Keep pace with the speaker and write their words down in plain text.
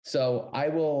So I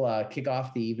will kick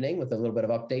off the evening with a little bit of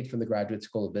update from the Graduate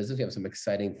School of Business. We have some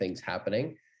exciting things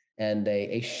happening and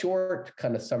a short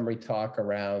kind of summary talk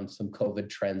around some COVID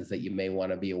trends that you may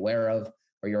want to be aware of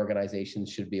or your organization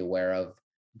should be aware of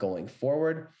going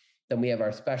forward. Then we have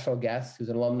our special guest who's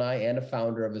an alumni and a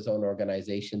founder of his own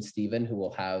organization, Stephen, who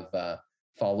will have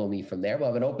follow me from there. We'll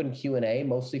have an open Q&A,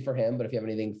 mostly for him, but if you have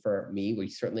anything for me, we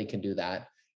certainly can do that.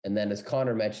 And then as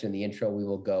Connor mentioned in the intro, we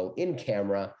will go in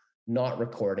camera, not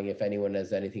recording. If anyone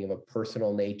has anything of a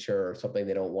personal nature or something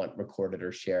they don't want recorded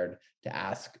or shared to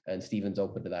ask, and Stephen's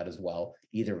open to that as well,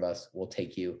 either of us will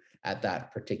take you at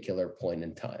that particular point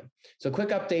in time. So quick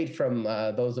update from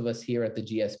those of us here at the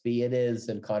GSB. It is,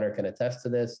 and Connor can attest to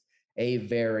this, a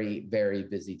very, very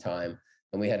busy time.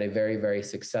 And we had a very, very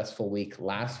successful week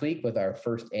last week with our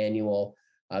first annual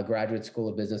Graduate School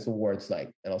of Business Awards night.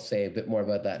 And I'll say a bit more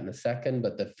about that in a second,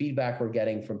 but the feedback we're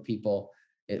getting from people,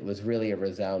 it was really a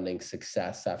resounding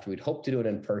success after we'd hoped to do it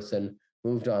in person,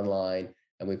 moved online,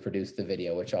 and we produced the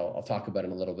video, which I'll talk about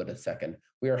in a little bit in a second.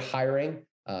 We are hiring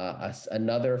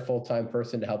another full-time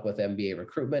person to help with MBA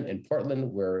recruitment in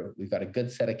Portland, where we've got a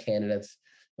good set of candidates,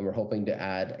 and we're hoping to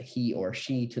add he or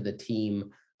she to the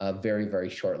team very, very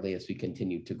shortly as we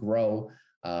continue to grow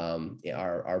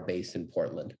our base in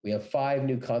Portland. We have 5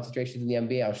 new concentrations in the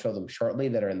MBA. I'll show them shortly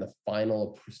that are in the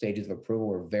final stages of approval.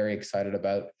 We're very excited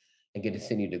about and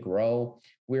continue to grow.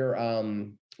 We're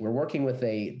working with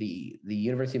the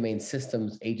University of Maine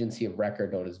Systems Agency of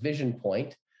Record, known as Vision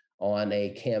Point, on a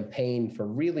campaign for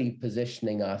really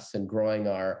positioning us and growing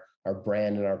our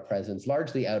brand and our presence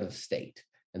largely out of state.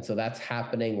 And so that's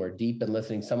happening. We're deep in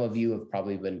listening. Some of you have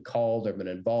probably been called or been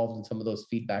involved in some of those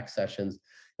feedback sessions,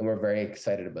 and we're very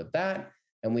excited about that.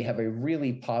 And we have a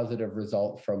really positive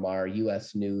result from our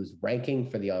US News ranking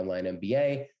for the online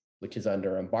MBA, which is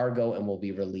under embargo and will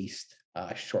be released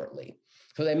shortly.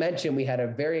 So as I mentioned, we had a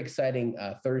very exciting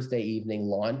Thursday evening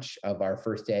launch of our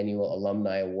first annual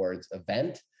Alumni Awards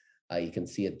event. You can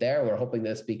see it there. We're hoping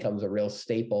this becomes a real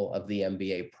staple of the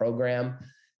MBA program.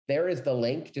 There is the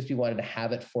link. Just we wanted to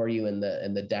have it for you in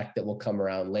the deck that will come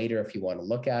around later. If you want to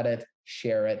look at it,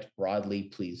 share it broadly,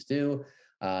 please do.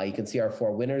 You can see our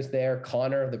 4 winners there.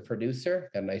 Connor, the producer,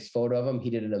 got a nice photo of him. He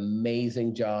did an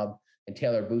amazing job. And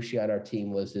Taylor Boucher on our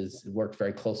team worked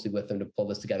very closely with him to pull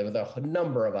this together with a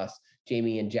number of us,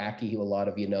 Jamie and Jackie, who a lot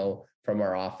of you know from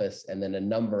our office, and then a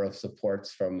number of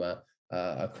supports from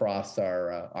across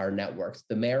our networks.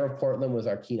 The mayor of Portland was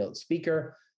our keynote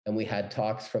speaker, and we had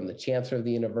talks from the chancellor of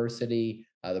the university,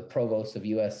 the provost of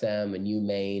USM and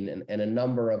UMaine, and a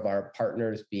number of our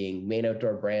partners being Maine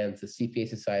Outdoor Brands, the CPA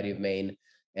Society of Maine,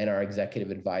 and our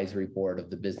executive advisory board of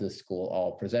the business school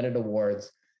all presented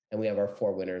awards. And we have our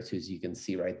 4 winners, who, as you can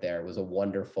see right there, it was a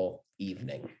wonderful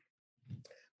evening.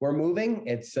 We're moving.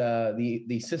 It's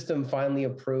the system finally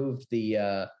approved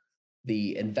the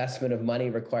investment of money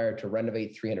required to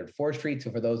renovate 304th Street.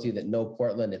 So for those of you that know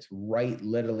Portland, it's right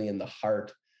literally in the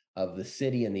heart of the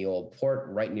city in the old port,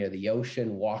 right near the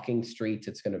ocean, walking streets.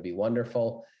 It's going to be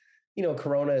wonderful. You know,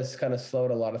 Corona has kind of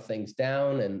slowed a lot of things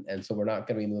down. And so we're not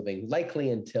going to be moving likely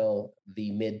until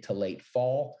the mid to late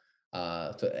fall.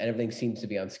 So everything seems to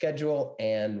be on schedule,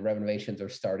 and renovations are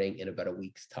starting in about a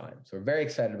week's time. So we're very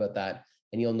excited about that.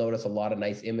 And you'll notice a lot of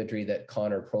nice imagery that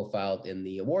Connor profiled in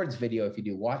the awards video, if you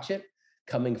do watch it,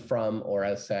 coming from or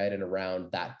outside and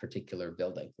around that particular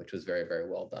building, which was very, very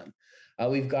well done.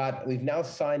 We've now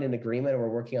signed an agreement, and we're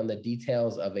working on the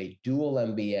details of a dual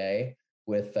MBA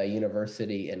with a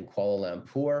university in Kuala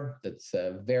Lumpur. That's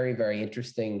a very, very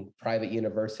interesting private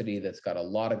university that's got a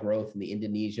lot of growth in the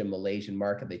Indonesian, Malaysian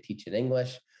market. They teach in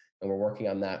English, and we're working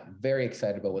on that. Very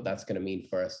excited about what that's going to mean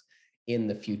for us in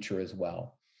the future as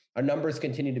well. Our numbers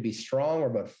continue to be strong. We're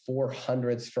about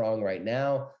 400 strong right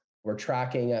now. We're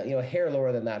tracking, a hair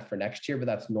lower than that for next year, but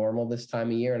that's normal this time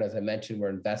of year. And as I mentioned, we're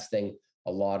investing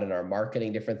a lot in our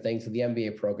marketing, different things. So the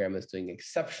MBA program is doing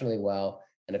exceptionally well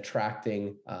and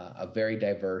attracting a very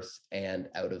diverse and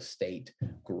out-of-state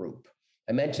group.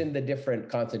 I mentioned the different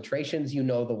concentrations. You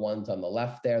know the ones on the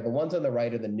left there. The ones on the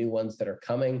right are the new ones that are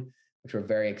coming, which we're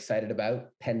very excited about,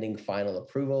 pending final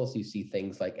approvals. You see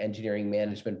things like engineering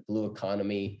management, blue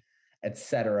economy, et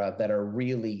cetera, that are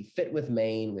really fit with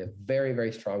Maine. We have very,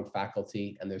 very strong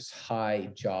faculty, and there's high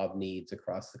job needs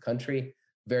across the country.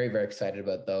 Very, very excited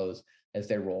about those as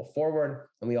they roll forward.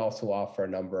 And we also offer a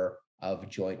number of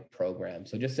joint programs.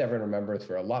 So just so everyone remembers,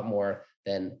 we're a lot more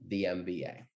than the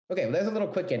MBA. Okay, well, there's a little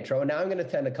quick intro. Now I'm going to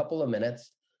spend a couple of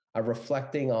minutes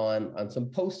reflecting on some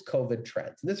post-COVID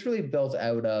trends. And this really builds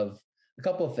out of a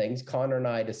couple of things. Connor and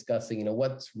I discussing,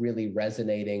 what's really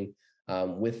resonating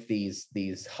with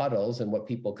these huddles and what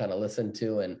people kind of listen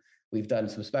to. And We've done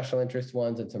some special interest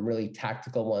ones and some really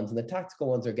tactical ones. And the tactical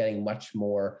ones are getting much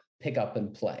more pick up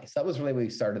and play. So that was really where we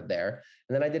started there.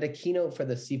 And then I did a keynote for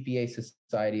the CPA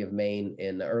Society of Maine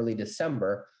in early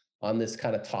December on this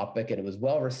kind of topic, and it was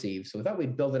well received. So we thought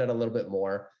we'd build it out a little bit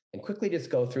more and quickly just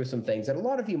go through some things that a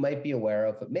lot of you might be aware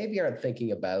of, but maybe aren't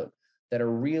thinking about, that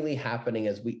are really happening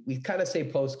as we kind of say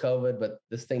post-COVID, but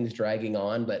this thing's dragging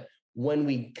on. But when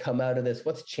we come out of this,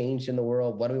 what's changed in the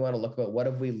world? What do we want to look at? What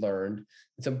have we learned?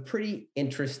 Some pretty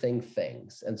interesting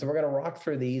things. And so we're going to rock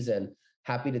through these, and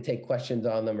happy to take questions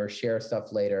on them or share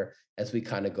stuff later as we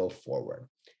kind of go forward.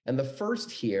 And the first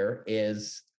here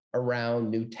is around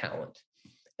new talent.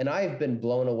 And I've been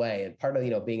blown away. And part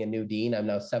of, being a new dean, I'm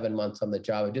now 7 months on the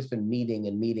job. I've just been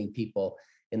meeting people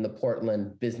in the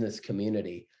Portland business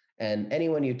community. And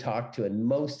anyone you talk to in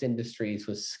most industries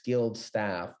with skilled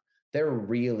staff, they're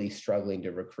really struggling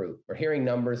to recruit. We're hearing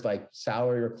numbers like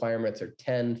salary requirements are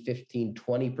 10, 15,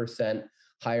 20%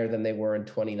 higher than they were in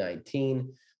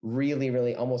 2019. Really,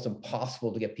 really almost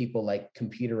impossible to get people like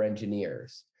computer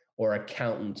engineers or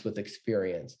accountants with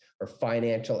experience or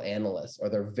financial analysts, or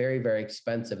they're very, very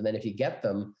expensive. And then if you get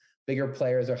them, bigger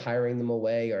players are hiring them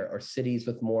away, or cities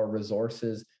with more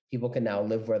resources, people can now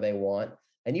live where they want.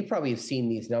 And you probably have seen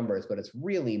these numbers, but it's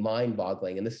really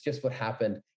mind-boggling. And this is just what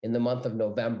happened in the month of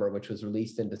November, which was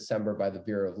released in December by the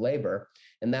Bureau of Labor.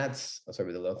 And that's,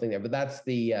 sorry, the little thing there, but that's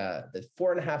the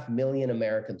 4.5 million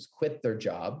Americans quit their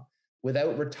job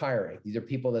without retiring. These are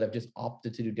people that have just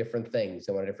opted to do different things.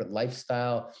 They want a different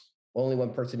lifestyle. Only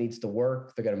one person needs to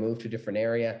work. They're going to move to a different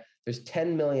area. There's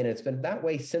 10 million. It's been that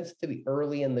way since the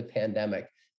early in the pandemic,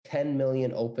 10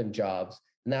 million open jobs.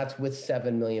 And that's with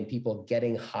 7 million people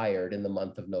getting hired in the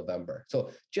month of November.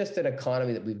 So just an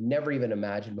economy that we've never even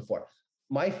imagined before.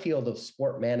 My field of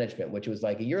sport management, which was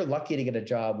like, you're lucky to get a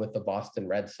job with the Boston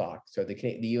Red Sox or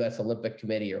the US Olympic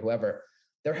Committee or whoever,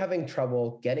 they're having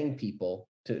trouble getting people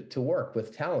to work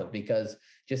with talent because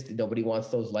just nobody wants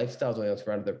those lifestyles. Nobody wants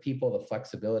around their people, the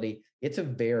flexibility. It's a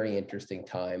very interesting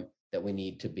time that we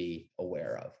need to be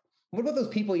aware of. What about those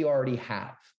people you already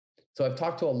have? So I've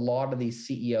talked to a lot of these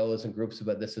CEOs and groups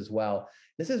about this as well.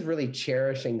 This is really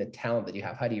cherishing the talent that you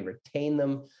have. How do you retain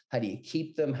them? How do you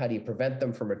keep them? How do you prevent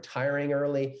them from retiring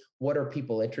early? What are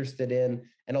people interested in?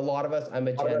 And a lot of us, I'm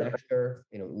a Gen Xer,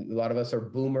 a lot of us are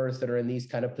boomers that are in these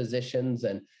kind of positions,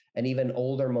 and even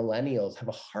older millennials have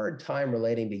a hard time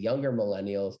relating to younger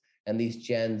millennials and these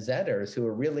Gen Zers who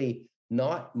are really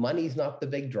money's not the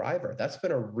big driver. That's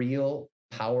been a real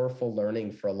powerful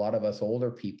learning for a lot of us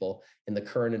older people in the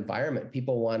current environment.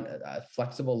 People want a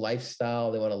flexible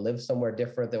lifestyle. They want to live somewhere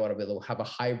different. They want to be able to have a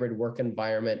hybrid work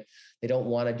environment. They don't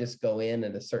want to just go in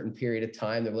at a certain period of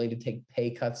time. They're willing to take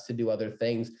pay cuts to do other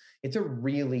things. It's a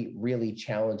really, really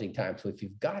challenging time. So if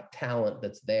you've got talent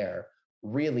that's there,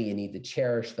 really you need to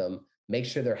cherish them, make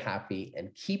sure they're happy,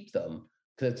 and keep them,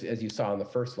 because as you saw in the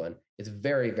first one, it's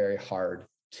very, very hard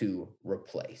to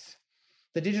replace.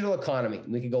 The digital economy,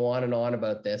 we could go on and on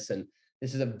about this, and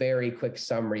this is a very quick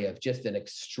summary of just an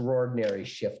extraordinary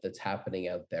shift that's happening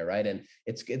out there, right? And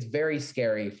it's very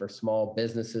scary for small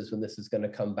businesses when this is going to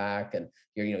come back, and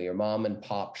your mom and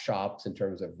pop shops in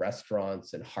terms of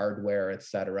restaurants and hardware, et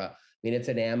cetera. I mean, it's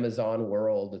an Amazon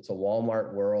world, it's a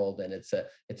Walmart world, and it's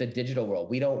a digital world.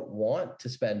 We don't want to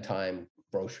spend time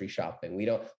grocery shopping.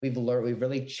 We've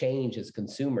really changed as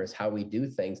consumers how we do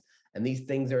things. And these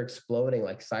things are exploding,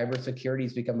 like cybersecurity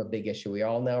has become a big issue. We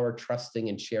all now are trusting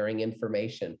and sharing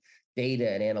information,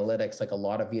 data and analytics, like a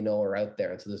lot of are out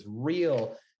there. And so this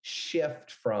real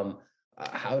shift from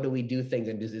how do we do things,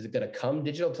 and is it going to come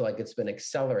digital, to like it's been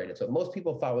accelerated. So what most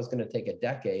people thought was going to take a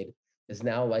decade is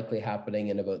now likely happening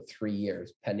in about 3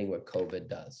 years, pending what COVID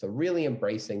does. So really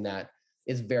embracing that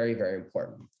is very, very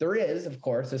important. There is, of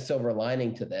course, a silver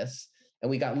lining to this,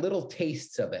 and we got little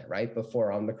tastes of it, right,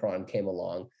 before Omicron came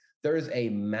along. There's a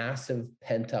massive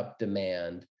pent-up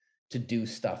demand to do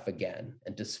stuff again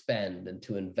and to spend and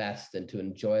to invest and to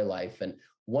enjoy life. And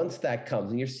once that comes,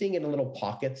 and you're seeing it in little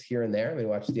pockets here and there. I mean,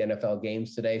 watch the NFL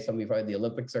games today. Some of you probably, the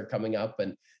Olympics are coming up,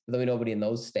 and there'll be nobody in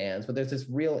those stands, but there's this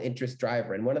real interest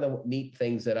driver. And one of the neat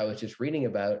things that I was just reading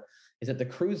about is that the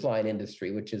cruise line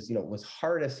industry, which is, was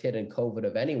hardest hit in COVID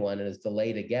of anyone and is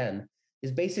delayed again,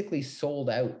 is basically sold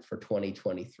out for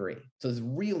 2023. So it's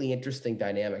really interesting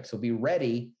dynamic. So be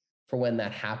ready for when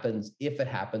that happens, if it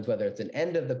happens, whether it's an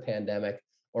end of the pandemic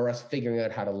or us figuring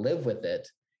out how to live with it.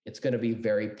 It's going to be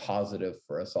very positive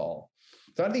for us all.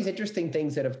 So, one of these interesting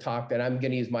things that have talked, and I'm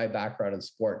going to use my background in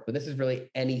sport, but this is really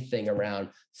anything around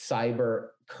cyber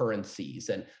currencies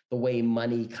and the way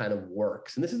money kind of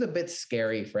works. And this is a bit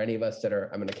scary for any of us that are,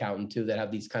 I'm an accountant too, that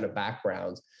have these kind of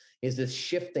backgrounds, is this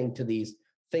shifting to these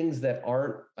things that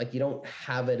aren't like, you don't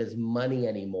have it as money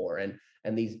anymore.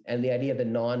 And the idea of the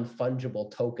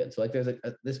non-fungible token. So like there's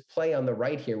this play on the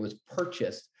right here was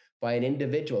purchased by an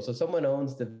individual. So someone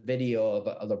owns the video of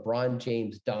a LeBron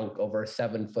James dunk over a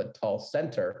 7-foot tall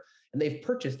center, and they've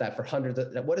purchased that for hundreds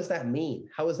of, what does that mean?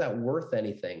 How is that worth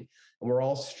anything? And we're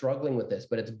all struggling with this,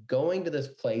 but it's going to this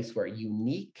place where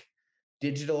unique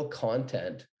digital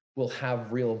content will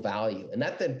have real value. And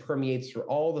that then permeates through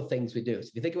all the things we do. So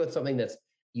if you think about something that's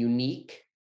unique,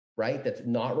 right, that's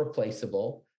not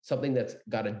replaceable, something that's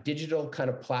got a digital kind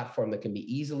of platform that can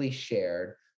be easily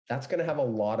shared, that's going to have a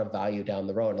lot of value down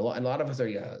the road. And a lot of us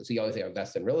are, so you always say, I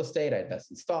invest in real estate, I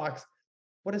invest in stocks.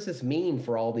 What does this mean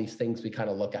for all these things we kind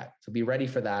of look at? So be ready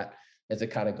for that as it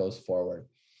kind of goes forward.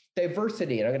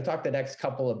 Diversity, and I'm going to talk the next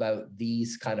couple about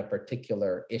these kind of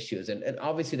particular issues. And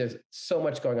obviously there's so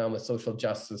much going on with social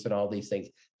justice and all these things,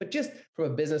 but just from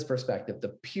a business perspective,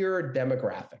 the pure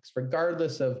demographics,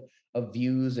 regardless of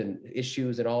views and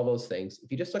issues and all those things,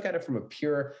 if you just look at it from a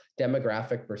pure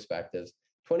demographic perspective,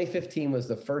 2015 was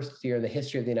the first year in the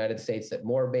history of the United States that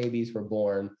more babies were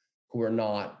born who were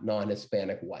not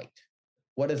non-Hispanic white.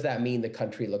 What does that mean the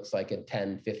country looks like in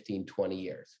 10, 15, 20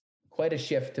 years? Quite a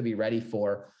shift to be ready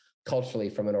for culturally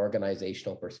from an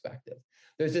organizational perspective.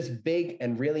 There's this big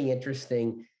and really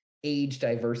interesting age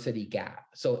diversity gap.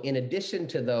 So in addition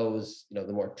to those,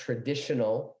 the more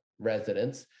traditional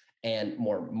residents and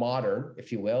more modern,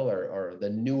 if you will, or the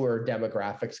newer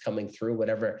demographics coming through,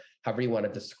 however you want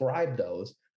to describe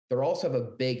those, they also have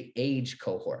a big age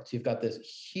cohort. So you've got this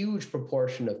huge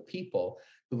proportion of people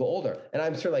who go older. And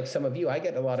I'm sure like some of you, I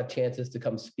get a lot of chances to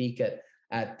come speak at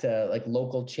like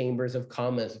local chambers of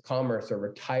commerce or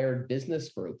retired business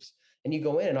groups. And you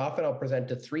go in and often I'll present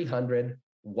to 300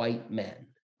 white men,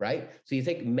 right? So you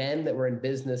think men that were in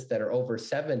business that are over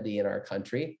 70 in our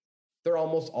country, they're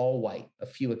almost all white, a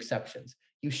few exceptions.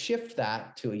 You shift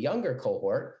that to a younger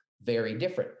cohort, very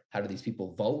different. How do these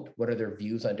people vote? What are their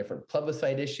views on different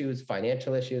plebiscite issues,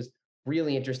 financial issues?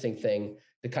 Really interesting thing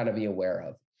to kind of be aware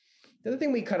of. The other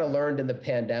thing we kind of learned in the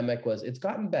pandemic was it's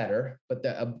gotten better, but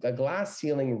a glass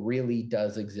ceiling really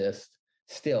does exist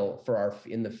still for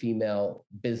in the female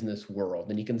business world.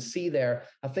 And you can see there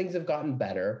how things have gotten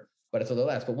better, but it's a little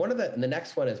less. But and the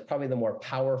next one is probably the more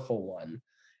powerful one.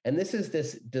 And this is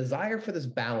this desire for this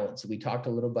balance that we talked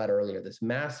a little about earlier, this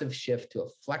massive shift to a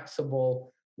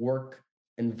flexible work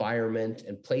environment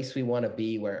and place we want to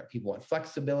be, where people want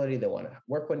flexibility, they want to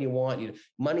work when you want,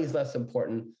 money's less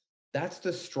important. That's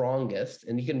the strongest,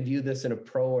 and you can view this in a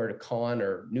pro or a con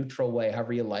or neutral way,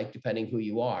 however you like, depending who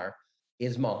you are,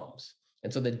 is moms.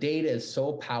 And so the data is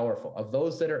so powerful of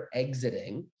those that are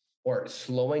exiting or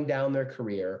slowing down their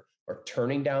career or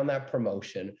turning down that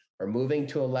promotion or moving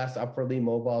to a less upwardly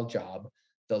mobile job.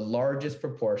 The largest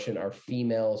proportion are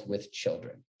females with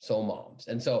children, so moms.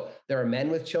 And so there are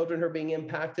men with children who are being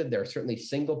impacted. There are certainly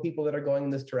single people that are going in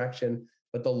this direction,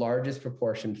 but the largest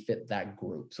proportion fit that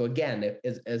group. So again,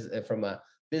 as from a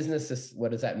business,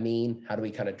 what does that mean? How do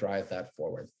we kind of drive that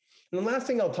forward? And the last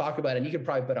thing I'll talk about, and you could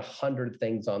probably put 100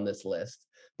 things on this list,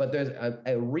 but there's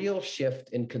a real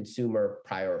shift in consumer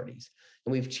priorities.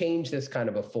 And we've changed this kind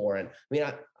of before. And I mean,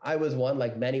 I was one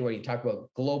like many where you talk about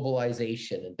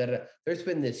globalization and da-da-da. There's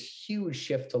been this huge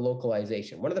shift to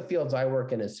localization. One of the fields I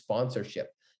work in is sponsorship.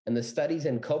 And the studies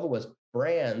in COVID was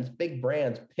big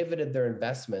brands pivoted their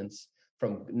investments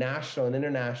from national and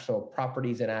international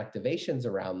properties and activations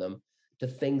around them to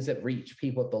things that reach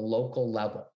people at the local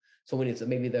level. So when it's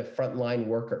maybe the frontline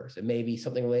workers, it may be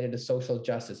something related to social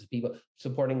justice, people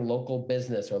supporting local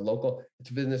business or local, it's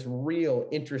been this real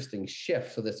interesting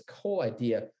shift. So this whole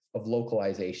idea of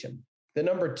localization. The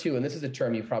number two, and this is a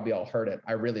term you've probably all heard it,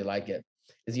 I really like it,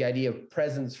 is the idea of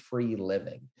presence-free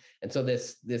living. And so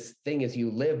this thing is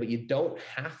you live, but you don't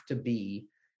have to be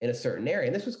in a certain area.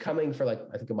 And this was coming for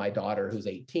I think of my daughter who's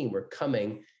 18, we're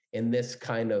coming in this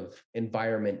kind of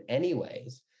environment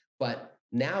anyways, but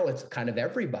now it's kind of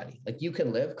everybody. Like you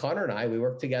can live, Connor and I, we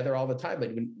work together all the time,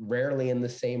 but rarely in the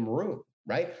same room,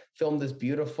 right? Filmed this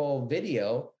beautiful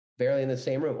video, barely in the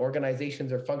same room.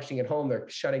 Organizations are functioning at home. They're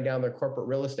shutting down their corporate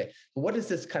real estate. But what is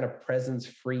this kind of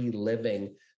presence-free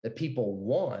living that people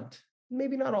want?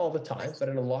 Maybe not all the time, but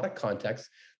in a lot of contexts,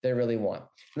 they really want.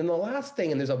 And then the last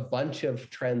thing, and there's a bunch of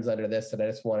trends under this that I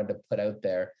just wanted to put out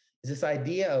there, is this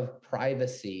idea of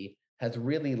privacy has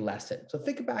really lessened. So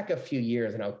think back a few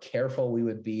years and how careful we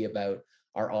would be about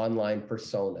our online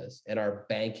personas and our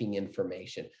banking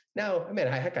information. Now, I mean,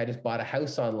 I just bought a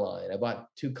house online. I bought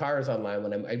 2 cars online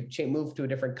when I moved to a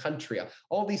different country.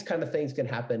 All these kind of things can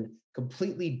happen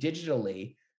completely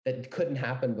digitally that couldn't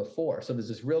happen before. So there's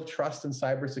this real trust in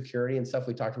cybersecurity and stuff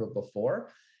we talked about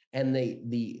before. And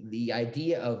the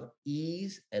idea of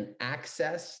ease and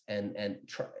access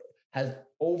has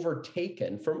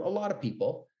overtaken from a lot of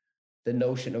people the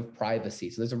notion of privacy.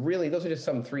 So those are just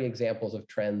some 3 examples of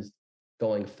trends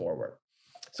going forward.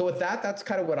 So with that, that's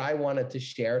kind of what I wanted to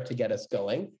share to get us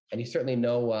going. And you certainly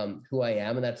know who I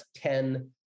am, and that's 10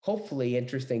 hopefully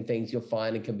interesting things you'll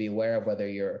find and can be aware of, whether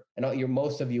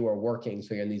most of you are working,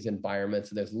 so you're in these environments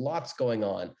and there's lots going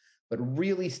on, but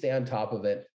really stay on top of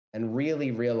it and really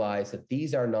realize that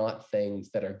these are not things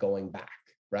that are going back,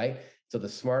 right? So the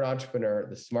smart entrepreneur,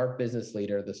 the smart business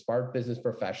leader, the smart business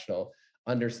professional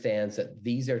understands that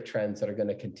these are trends that are going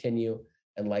to continue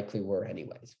and likely were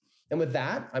anyways. And with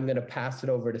that, I'm going to pass it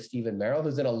over to Stephen Merrill,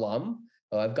 who's an alum.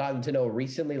 I've gotten to know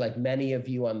recently, like many of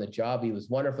you on the job. He was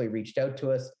wonderfully reached out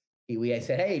to us. I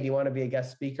said, hey, do you want to be a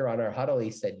guest speaker on our Huddle?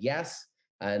 He said, yes.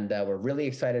 And we're really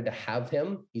excited to have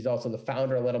him. He's also the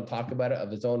founder, I'll let him talk about it,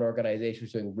 of his own organization,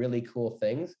 who's doing really cool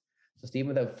things. So Stephen,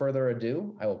 without further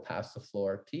ado, I will pass the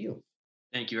floor to you.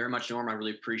 Thank you very much, Norm. I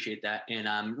really appreciate that. And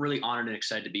I'm really honored and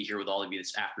excited to be here with all of you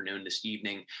this afternoon, this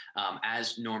evening.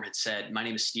 As Norm had said, my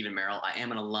name is Stephen Merrill. I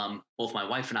am an alum, both my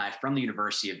wife and I, from the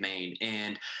University of Maine.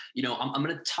 And, I'm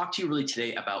going to talk to you really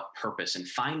today about purpose and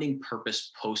finding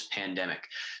purpose post-pandemic.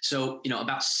 So,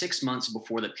 about 6 months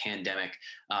before the pandemic,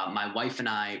 my wife and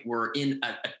I were in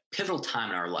a pivotal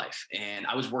time in our life. And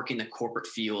I was working the corporate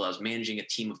field. I was managing a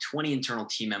team of 20 internal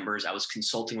team members. I was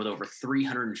consulting with over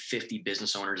 350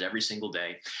 business owners every single day.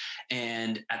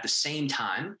 And at the same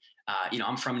time,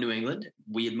 I'm from New England.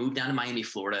 We had moved down to Miami,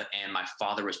 Florida, and my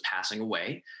father was passing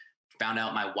away. Found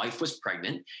out my wife was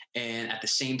pregnant. And at the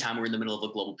same time, we're in the middle of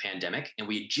a global pandemic. And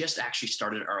we had just actually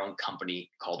started our own company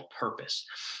called Purpose.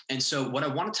 And so what I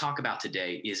want to talk about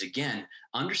today is, again,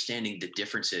 understanding the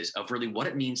differences of really what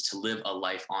it means to live a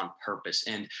life on purpose.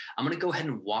 And I'm going to go ahead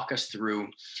and walk us through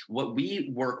what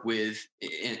we work with.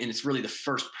 And it's really the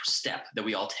first step that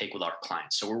we all take with our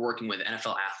clients. So we're working with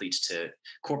NFL athletes to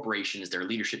corporations, their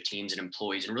leadership teams and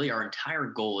employees. And really our entire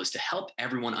goal is to help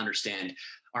everyone understand,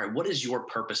 all right, what is your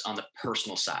purpose on the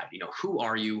personal side? Who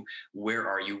are you? Where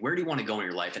are you? Where do you want to go in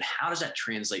your life? And how does that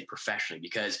translate professionally?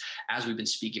 Because as we've been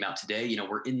speaking about today,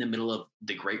 we're in the middle of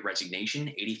the Great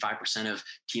Resignation. 85% of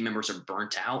team members are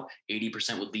burnt out.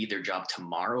 80% would leave their job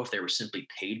tomorrow if they were simply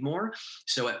paid more.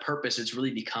 So at Purpose, it's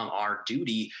really become our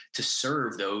duty to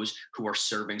serve those who are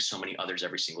serving so many others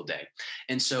every single day.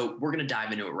 And so we're going to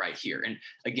dive into it right here. And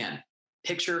again,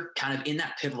 picture kind of in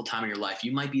that pivotal time in your life.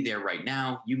 You might be there right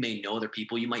now. You may know other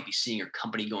people. You might be seeing your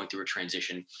company going through a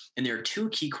transition. And there are 2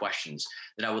 key questions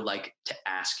that I would like to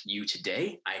ask you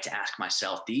today. I had to ask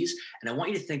myself these, and I want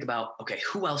you to think about, okay,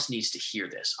 who else needs to hear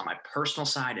this on my personal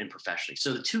side and professionally?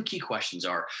 So the 2 key questions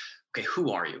are, okay,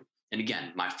 who are you? And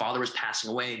again, my father was passing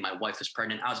away. My wife was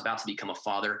pregnant. I was about to become a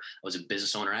father. I was a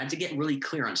business owner. I had to get really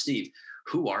clear on, Steve,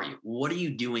 who are you? What are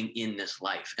you doing in this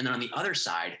life? And then on the other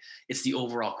side, it's the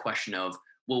overall question of,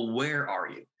 well, where are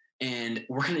you? And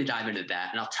we're going to dive into that.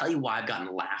 And I'll tell you why I've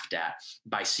gotten laughed at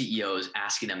by CEOs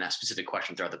asking them that specific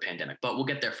question throughout the pandemic, but we'll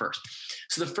get there first.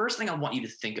 So the first thing I want you to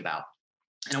think about,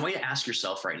 and I want you to ask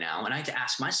yourself right now, and I had to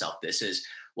ask myself this, is,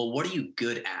 well, what are you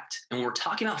good at? And when we're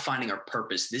talking about finding our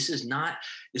purpose, this is not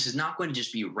going to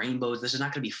just be rainbows. This is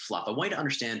not going to be fluff. I want you to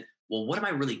understand, well, what am I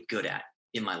really good at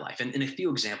in my life? And a few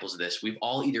examples of this, we've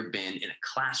all either been in a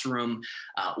classroom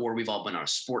or we've all been on a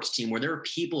sports team where there are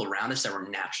people around us that were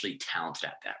naturally talented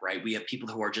at that, right? We have people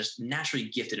who are just naturally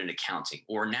gifted in accounting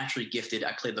or naturally gifted.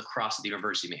 I played lacrosse at the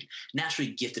University of Maine,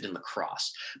 naturally gifted in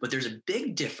lacrosse. But there's a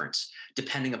big difference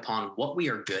depending upon what we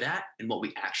are good at and what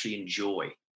we actually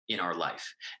enjoy in our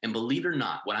life. And believe it or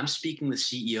not, when I'm speaking with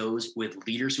CEOs, with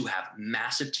leaders who have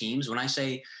massive teams, when I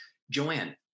say,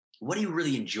 Joanne, what do you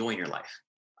really enjoy in your life?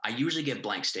 I usually get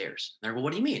blank stares. They're like, well,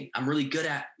 what do you mean? I'm really good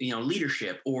at,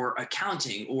 leadership or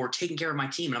accounting or taking care of my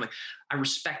team. And I'm like, I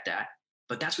respect that,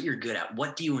 but that's what you're good at.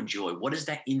 What do you enjoy? What is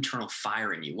that internal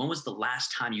fire in you? When was the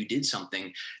last time you did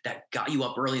something that got you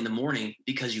up early in the morning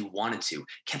because you wanted to,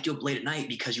 kept you up late at night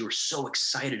because you were so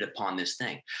excited upon this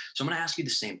thing? So I'm going to ask you the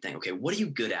same thing. Okay, what are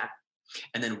you good at?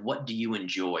 And then what do you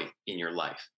enjoy in your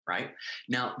life, right?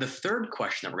 Now, the third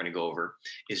question that we're going to go over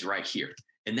is right here.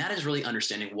 And that is really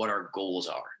understanding what our goals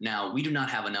are. Now, we do not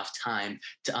have enough time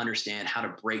to understand how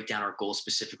to break down our goals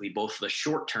specifically, both for the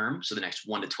short term, so the next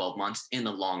 1 to 12 months, and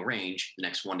the long range, the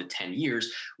next 1 to 10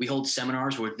 years. We hold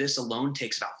seminars where this alone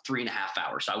takes about 3.5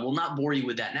 hours. So I will not bore you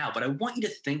with that now, but I want you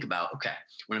to think about, okay,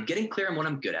 when I'm getting clear on what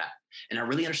I'm good at, and I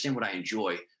really understand what I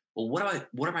enjoy, well, what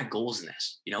are my goals in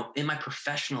this? In my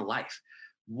professional life,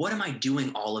 what am I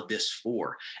doing all of this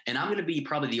for? And I'm going to be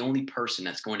probably the only person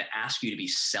that's going to ask you to be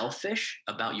selfish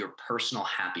about your personal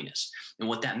happiness. And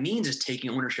what that means is taking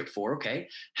ownership for, okay,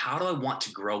 how do I want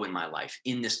to grow in my life,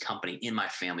 in this company, in my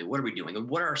family? What are we doing? And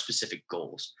what are our specific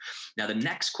goals? Now, the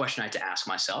next question I had to ask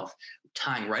myself,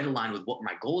 tying right aligned with what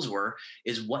my goals were,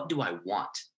 is what do I want?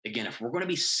 Again, if we're going to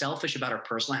be selfish about our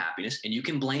personal happiness, and you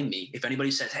can blame me if anybody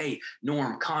says, hey,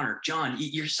 Norm, Connor, John,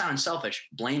 you're sounding selfish,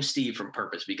 blame Steve from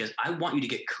purpose, because I want you to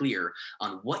get clear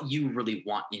on what you really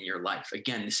want in your life.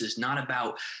 Again, this is not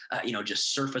about,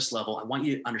 just surface level. I want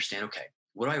you to understand, okay,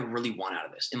 what do I really want out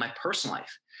of this in my personal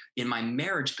life, in my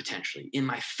marriage, potentially, in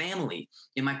my family,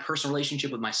 in my personal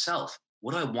relationship with myself?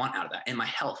 What do I want out of that? In my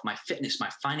health, my fitness, my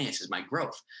finances, my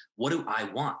growth? What do I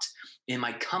want in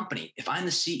my company? If I'm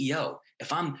the CEO,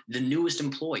 if I'm the newest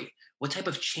employee, what type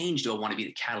of change do I want to be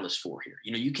the catalyst for here?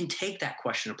 You can take that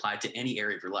question and apply it to any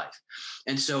area of your life.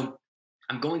 And so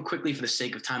I'm going quickly for the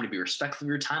sake of time to be respectful of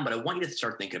your time, but I want you to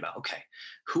start thinking about, okay,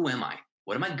 who am I?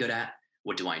 What am I good at?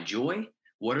 What do I enjoy?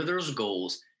 What are those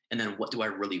goals? And then what do I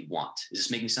really want? Is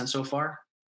this making sense so far?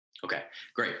 Okay,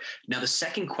 great. Now, the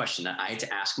second question that I had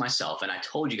to ask myself, and I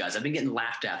told you guys, I've been getting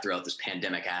laughed at throughout this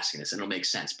pandemic asking this, and it'll make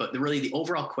sense. But the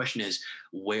overall question is,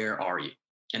 where are you?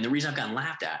 And the reason I've gotten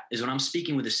laughed at is when I'm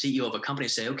speaking with the CEO of a company, I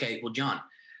say, okay, well, John,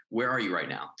 where are you right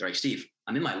now? They're like, Steve,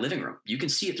 I'm in my living room. You can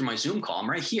see it through my Zoom call. I'm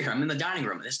right here. I'm in the dining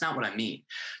room. That's not what I mean.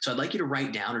 So I'd like you to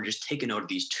write down or just take a note of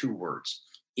these two words,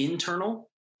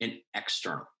 internal and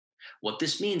external. What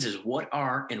this means is what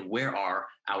are and where are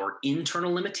our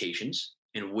internal limitations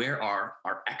and where are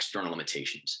our external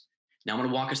limitations? Now, I'm going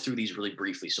to walk us through these really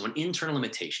briefly. So an internal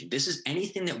limitation, this is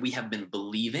anything that we have been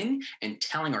believing and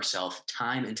telling ourselves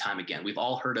time and time again. We've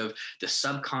all heard of the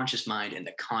subconscious mind and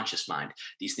the conscious mind.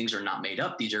 These things are not made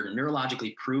up. These are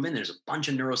neurologically proven. There's a bunch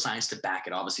of neuroscience to back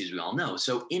it, obviously, as we all know.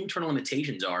 So internal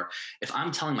limitations are, if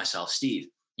I'm telling myself, Steve,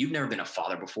 you've never been a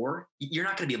father before, you're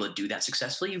not going to be able to do that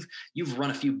successfully. You've run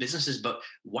a few businesses, but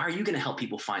why are you going to help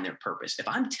people find their purpose? If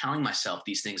I'm telling myself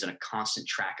these things in a constant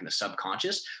track in the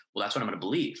subconscious, well, that's what I'm going to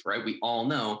believe, right? We all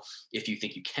know if you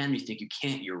think you can, you think you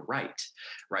can't, you're right?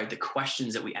 The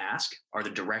questions that we ask are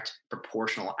the direct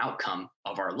proportional outcome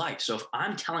of our life. So if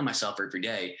I'm telling myself every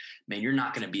day, man, you're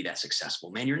not going to be that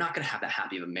successful, man, you're not going to have that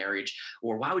happy of a marriage,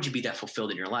 or why would you be that fulfilled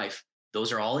in your life?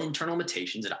 Those are all internal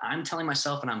limitations that I'm telling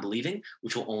myself and I'm believing,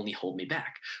 which will only hold me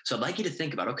back. So I'd like you to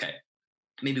think about, okay,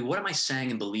 maybe what am I saying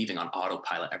and believing on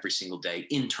autopilot every single day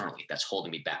internally that's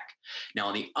holding me back? Now,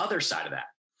 on the other side of that,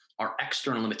 our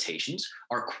external limitations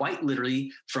are quite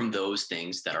literally from those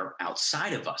things that are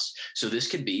outside of us. So this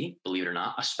could be, believe it or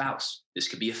not, a spouse. This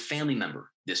could be a family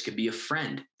member. This could be a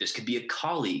friend. This could be a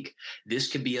colleague. This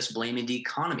could be us blaming the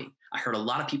economy. I heard a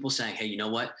lot of people saying, hey, you know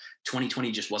what? 2020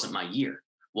 just wasn't my year.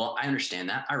 Well, I understand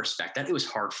that. I respect that. It was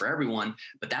hard for everyone,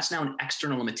 but that's now an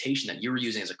external limitation that you're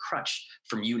using as a crutch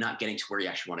from you not getting to where you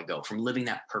actually want to go, from living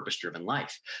that purpose-driven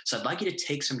life. So I'd like you to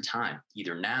take some time,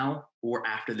 either now or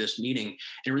after this meeting,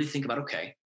 and really think about,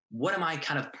 okay, what am I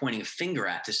kind of pointing a finger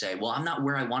at to say, well, I'm not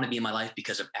where I want to be in my life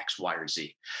because of X, Y, or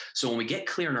Z. So when we get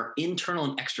clear on our internal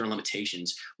and external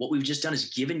limitations, what we've just done is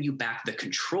given you back the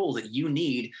control that you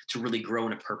need to really grow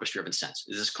in a purpose-driven sense.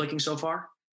 Is this clicking so far?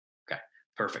 Okay.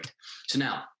 Perfect. So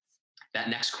now that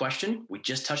next question, we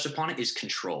just touched upon it, is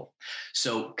control.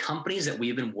 So companies that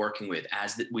we've been working with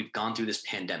we've gone through this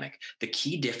pandemic, the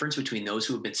key difference between those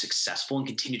who have been successful and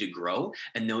continue to grow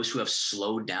and those who have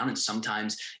slowed down and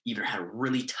sometimes even had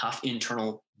really tough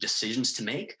internal decisions to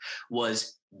make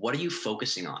was, what are you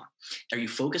focusing on? Are you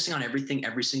focusing on everything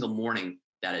every single morning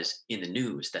that is in the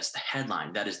news, that's the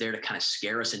headline, that is there to kind of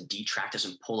scare us and detract us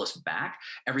and pull us back,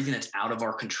 everything that's out of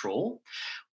our control?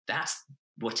 That's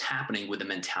what's happening with the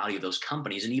mentality of those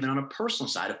companies. And even on a personal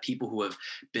side of people who have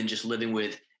been just living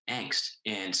with angst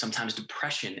and sometimes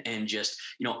depression and just,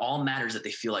 all matters that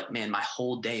they feel like, man, my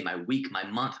whole day, my week, my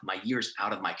month, my year is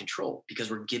out of my control because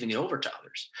we're giving it over to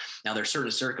others. Now, there are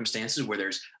certain circumstances where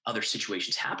there's other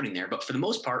situations happening there, but for the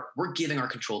most part, we're giving our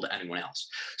control to anyone else.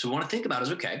 So we want to think about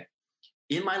is, okay,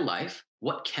 in my life,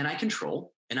 what can I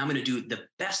control? And I'm going to do the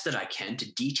best that I can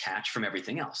to detach from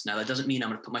everything else. Now, that doesn't mean I'm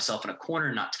going to put myself in a corner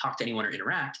and not talk to anyone or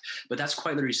interact, but that's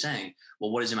quite literally saying,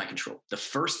 well, what is in my control? The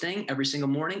first thing every single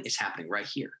morning is happening right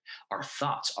here. Our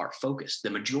thoughts, our focus. The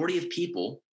majority of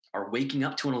people are waking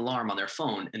up to an alarm on their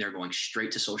phone and they're going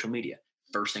straight to social media.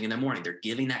 First thing in the morning, they're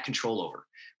giving that control over,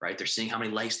 right? They're seeing how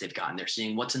many likes they've gotten. They're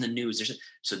seeing what's in the news.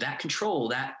 So that control,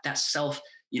 that self,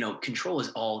 control is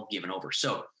all given over.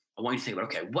 So I want you to think about,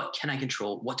 okay, what can I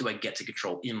control? What do I get to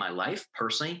control in my life,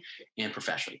 personally and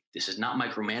professionally? This is not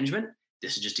micromanagement.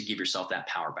 This is just to give yourself that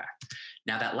power back.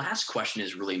 Now, that last question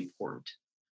is really important.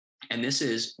 And this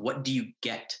is, what do you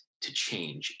get to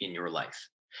change in your life?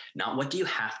 Not what do you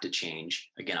have to change.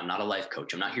 Again, I'm not a life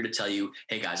coach. I'm not here to tell you,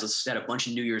 hey guys, let's set a bunch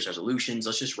of New Year's resolutions.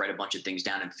 Let's just write a bunch of things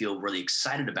down and feel really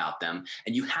excited about them.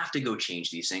 And you have to go change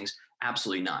these things.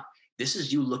 Absolutely not. This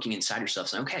is you looking inside yourself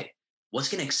saying, okay, what's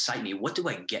going to excite me? What do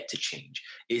I get to change?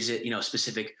 Is it,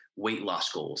 specific weight loss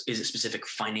goals? Is it specific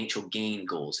financial gain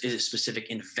goals? Is it specific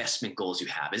investment goals you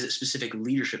have? Is it specific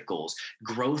leadership goals,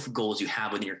 growth goals you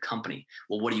have within your company?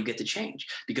 Well, what do you get to change?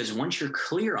 Because once you're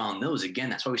clear on those, again,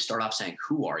 that's why we start off saying,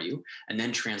 who are you? And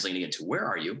then translating it to where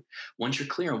are you? Once you're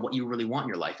clear on what you really want in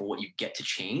your life and what you get to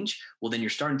change, well, then you're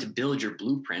starting to build your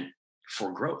blueprint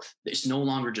for growth. It's no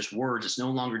longer just words. It's no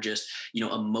longer just,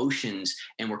 emotions.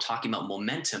 And we're talking about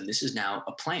momentum. This is now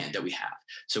a plan that we have.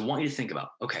 So I want you to think about,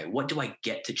 okay, what do I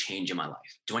get to change in my life?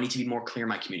 Do I need to be more clear in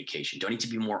my communication? Do I need to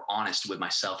be more honest with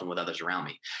myself and with others around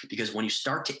me? Because when you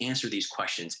start to answer these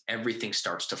questions, everything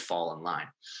starts to fall in line.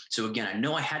 So again, I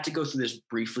know I had to go through this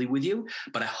briefly with you,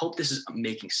 but I hope this is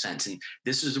making sense. And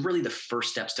this is really the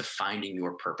first steps to finding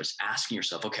your purpose, asking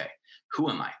yourself, okay, who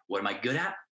am I? What am I good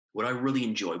at? What do I really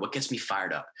enjoy? What gets me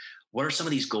fired up? What are some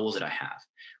of these goals that I have?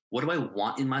 What do I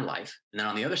want in my life? And then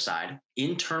on the other side,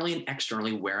 internally and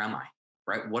externally, where am I?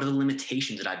 Right? What are the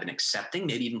limitations that I've been accepting,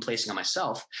 maybe even placing on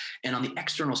myself? And on the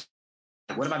external side,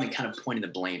 what have I been kind of pointing the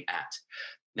blame at?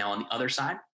 Now, on the other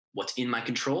side, what's in my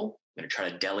control? I'm going to try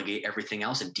to delegate everything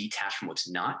else and detach from what's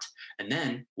not. And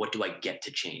then what do I get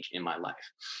to change in my life?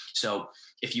 So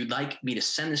if you'd like me to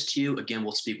send this to you, again,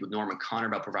 we'll speak with Norm and Connor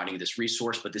about providing you this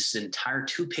resource, but this is an entire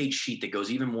 2-page sheet that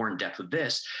goes even more in depth with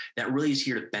this, that really is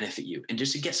here to benefit you. And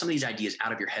just to get some of these ideas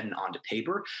out of your head and onto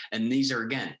paper. And these are,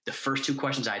 again, the first 2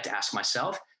 questions I had to ask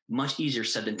myself. Much easier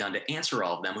said than done to answer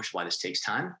all of them, which is why this takes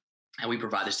time. And we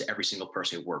provide this to every single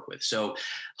person we work with. So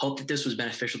hope that this was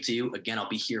beneficial to you. Again, I'll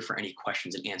be here for any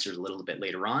questions and answers a little bit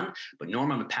later on. But Norm,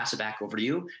 I'm going to pass it back over to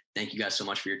you. Thank you guys so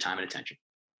much for your time and attention.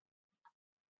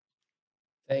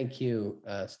 Thank you,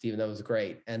 Stephen. That was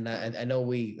great. And I know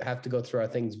we have to go through our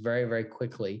things very, very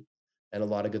quickly and a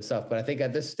lot of good stuff. But I think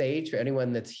at this stage, for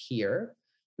anyone that's here,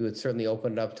 we would certainly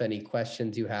open it up to any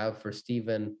questions you have for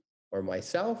Stephen or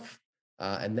myself.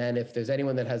 And then if there's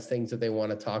anyone that has things that they want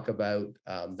to talk about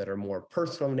that are more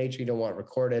personal in nature, you don't want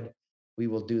recorded, we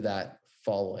will do that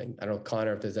following. I don't know,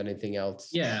 Connor, if there's anything else.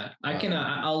 Yeah, I can.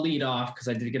 I'll lead off because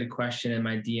I did get a question in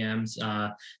my DMs.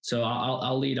 So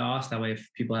I'll lead off. That way, if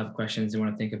people have questions they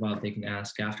want to think about, they can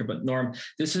ask after. But Norm,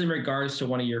 this is in regards to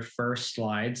one of your first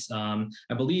slides. I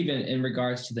believe in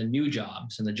regards to the new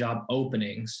jobs and the job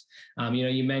openings.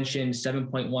 You mentioned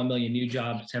 7.1 million new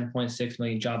jobs, 10.6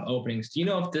 million job openings. Do you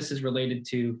know if this is related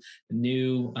to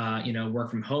new,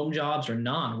 work from home jobs or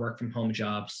non-work from home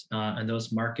jobs and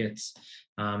those markets?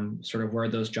 Sort of where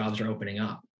those jobs are opening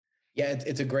up? Yeah,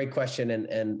 it's a great question.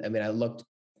 And I mean, I looked,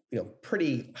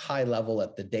 pretty high level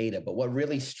at the data, but what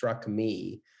really struck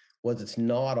me was it's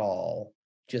not all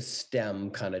just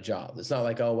STEM kind of jobs. It's not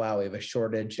like, oh, wow, we have a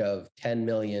shortage of 10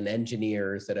 million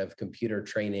engineers that have computer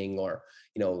training or,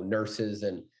 nurses.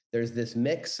 And there's this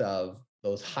mix of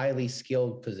those highly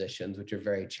skilled positions, which are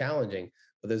very challenging,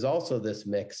 but there's also this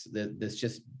mix, this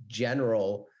just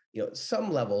general,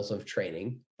 some levels of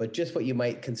training, but just what you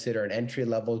might consider an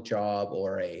entry-level job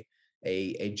or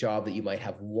a job that you might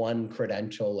have one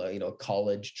credential,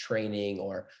 college training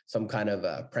or some kind of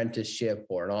apprenticeship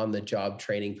or an on-the-job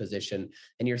training position.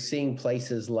 And you're seeing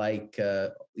places like,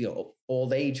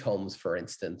 old age homes, for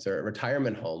instance, or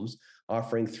retirement homes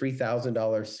offering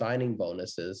 $3,000 signing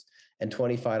bonuses and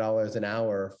 $25 an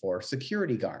hour for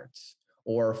security guards,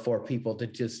 or for people to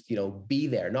just, be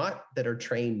there, not that are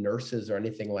trained nurses or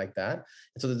anything like that.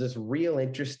 And so there's this real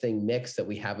interesting mix that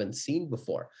we haven't seen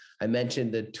before. I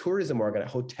mentioned the tourism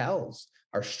hotels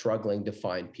are struggling to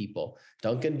find people.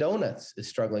 Dunkin' Donuts is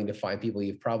struggling to find people.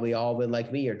 You've probably all been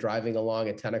like me. You're driving along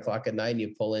at 10 o'clock at night and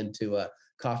you pull into a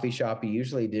coffee shop you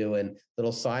usually do, and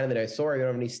little sign that I saw, you don't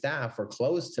have any staff or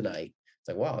closed tonight. It's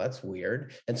like, wow, that's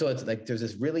weird. And so it's like, there's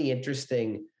this really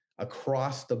interesting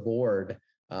across the board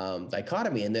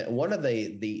dichotomy. And one of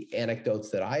the anecdotes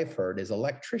that I've heard is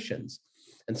electricians.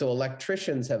 And so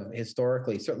electricians have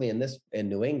historically, certainly in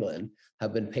New England,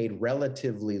 have been paid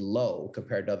relatively low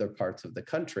compared to other parts of the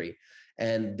country.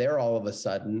 And they're all of a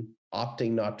sudden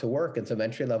opting not to work. And some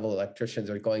entry-level electricians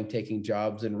are taking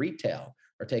jobs in retail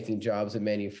or taking jobs in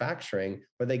manufacturing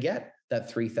where they get that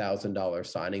 $3,000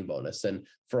 signing bonus. And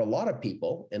for a lot of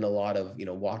people in a lot of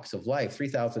walks of life,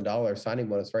 $3,000 signing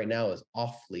bonus right now is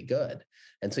awfully good.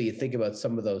 And so you think about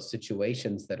some of those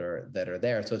situations that are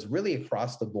there. So it's really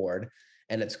across the board,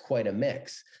 and it's quite a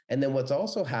mix. And then what's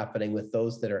also happening with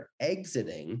those that are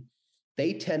exiting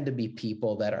they tend to be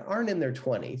people that aren't in their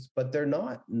 20s, but they're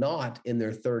not in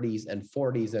their 30s and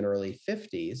 40s and early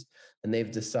 50s. And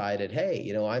they've decided,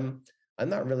 hey, I'm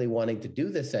not really wanting to do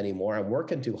this anymore. I'm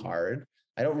working too hard.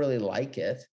 I don't really like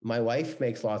it. My wife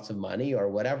makes lots of money or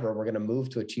whatever. We're going to move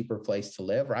to a cheaper place to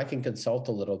live, or I can consult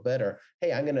a little bit, or,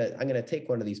 hey, I'm going to take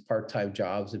one of these part-time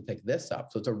jobs and pick this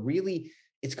up. So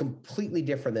it's completely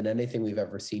different than anything we've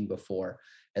ever seen before.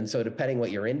 And so depending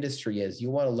what your industry is, you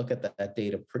want to look at that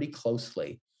data pretty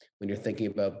closely when you're thinking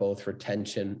about both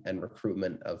retention and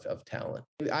recruitment of talent.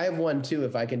 I have one too,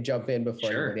 if I can jump in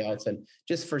before anybody else, and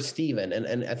just for Stephen,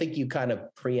 and I think you kind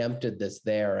of preempted this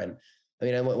there. And I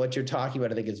mean, what you're talking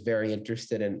about, I think is very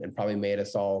interesting and probably made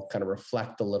us all kind of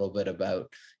reflect a little bit about,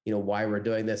 why we're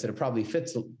doing this. And it probably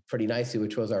fits pretty nicely,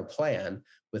 which was our plan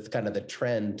with kind of the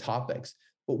trend topics.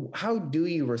 But how do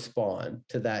you respond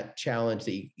to that challenge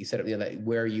that you said, that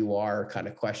where you are kind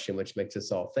of question, which makes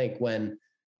us all think when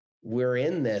we're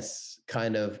in this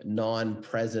kind of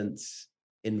non-presence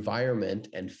environment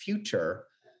and future?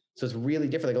 So it's really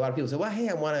different. Like a lot of people say, well, hey,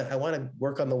 I want to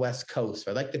work on the West Coast,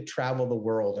 or I like to travel the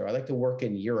world, or I like to work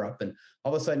in Europe. And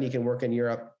all of a sudden you can work in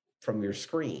Europe from your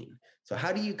screen. So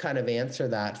how do you kind of answer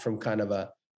that from kind of a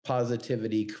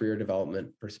positivity, career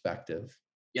development perspective?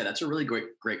 Yeah, that's a really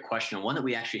great question. And one that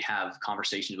we actually have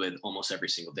conversations with almost every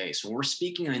single day. So when we're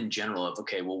speaking in general of,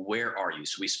 okay, well, where are you?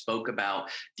 So we spoke about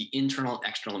the internal,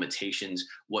 external limitations.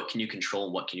 What can you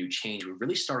control? What can you change? We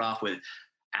really start off with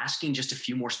asking just a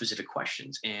few more specific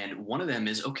questions. And one of them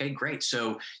is, okay, great.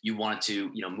 So you wanted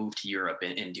to, move to Europe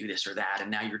and do this or that. And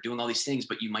now you're doing all these things,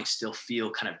 but you might still feel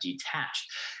kind of detached.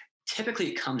 Typically,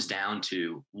 it comes down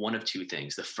to one of two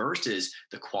things. The first is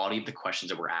the quality of the questions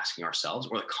that we're asking ourselves,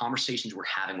 or the conversations we're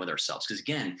having with ourselves. Because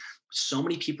again, so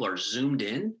many people are zoomed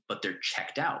in, but they're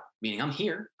checked out, meaning I'm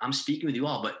here, I'm speaking with you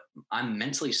all, but I'm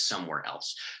mentally somewhere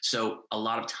else. So a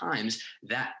lot of times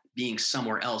that being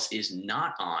somewhere else is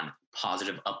not on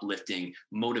positive, uplifting,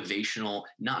 motivational,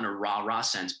 not in a rah-rah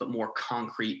sense, but more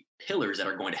concrete pillars that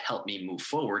are going to help me move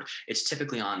forward. It's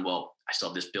typically on, well, I still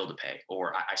have this bill to pay,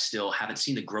 or I still haven't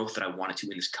seen the growth that I wanted to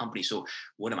in this company. So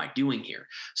what am I doing here?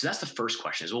 So that's the first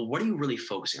question is, well, what are you really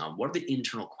focusing on? What are the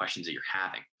internal questions that you're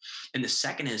having? And the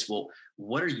second is, well,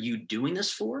 what are you doing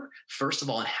this for? First of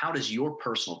all, and how does your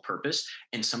personal purpose,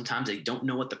 and sometimes they don't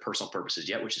know what the personal purpose is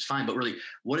yet, which is fine, but really,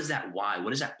 what is that why?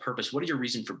 What is that purpose? What is your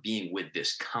reason for being with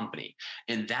this company?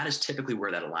 And that is typically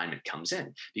where that alignment comes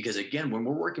in. Because again, when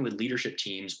we're working with leadership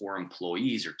teams or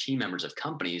employees or team members of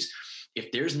companies,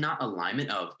 if there's not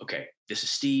alignment of, okay, this is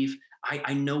Steve,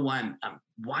 I know why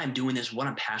I'm doing this, what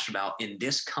I'm passionate about in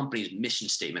this company's mission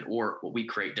statement, or what we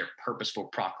create, their purposeful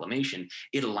proclamation,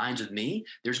 it aligns with me.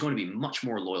 There's going to be much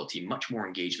more loyalty, much more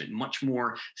engagement, much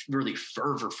more really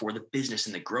fervor for the business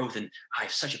and the growth. And I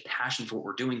have such a passion for what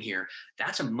we're doing here.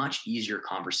 That's a much easier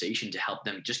conversation to help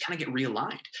them just kind of get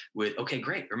realigned with, okay,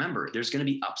 great. Remember, there's going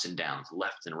to be ups and downs,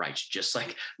 left and right, just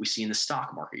like we see in the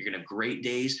stock market. You're going to have great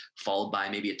days followed by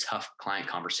maybe a tough client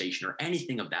conversation or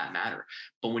anything of that matter.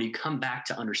 But when you come back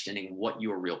to understanding what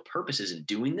your real purpose is in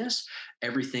doing this,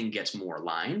 everything gets more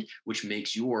aligned, which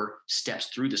makes your steps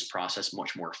through this process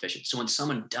much more efficient. So when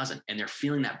someone doesn't, and they're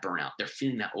feeling that burnout, they're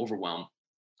feeling that overwhelm,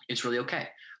 it's really okay.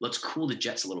 Let's cool the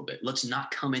jets a little bit. Let's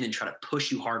not come in and try to push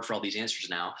you hard for all these answers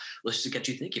now. Let's just get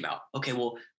you thinking about, okay,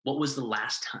 well, what was the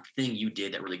last thing you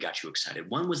did that really got you excited?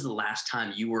 When was the last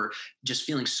time you were just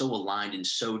feeling so aligned and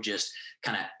so just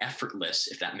kind of effortless,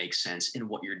 if that makes sense, in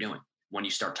what you're doing? When you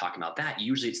start talking about that,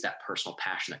 usually it's that personal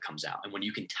passion that comes out. And when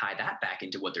you can tie that back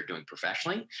into what they're doing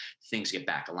professionally, things get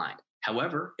back aligned.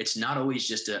 However, it's not always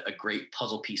just a great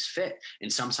puzzle piece fit. And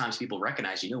sometimes people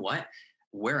recognize, you know what,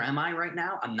 where am I right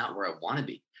now? I'm not where I want to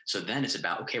be. So then it's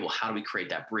about, okay, well, how do we create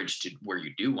that bridge to where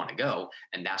you do want to go?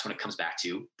 And that's when it comes back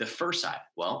to the first side.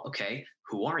 Well, okay,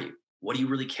 who are you? What do you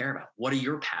really care about? What are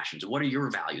your passions? What are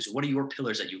your values? What are your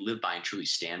pillars that you live by and truly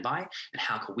stand by? And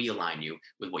how can we align you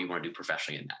with what you want to do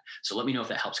professionally in that? So let me know if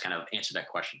that helps kind of answer that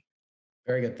question.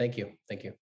 Very good. Thank you. Thank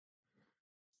you.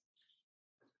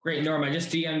 Great, Norm. I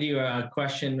just DM'd you a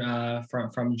question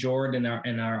from Jordan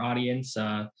in our audience,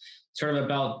 sort of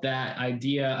about that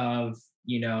idea of,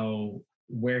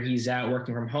 where he's at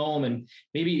working from home, and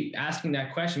maybe asking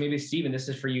that question. Maybe Stephen, this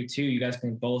is for you too. You guys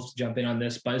can both jump in on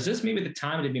this, but is this maybe the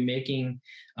time to be making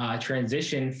a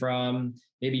transition from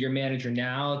maybe your manager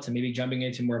now to maybe jumping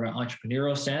into more of an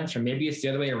entrepreneurial sense, or maybe it's the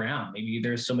other way around? Maybe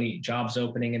there's so many jobs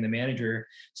opening in the manager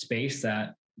space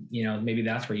that, maybe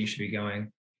that's where you should be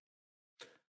going.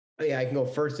 Yeah, I can go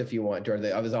first if you want, Jordan.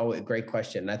 That was always a great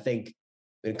question. I think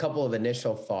a couple of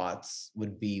initial thoughts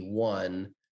would be,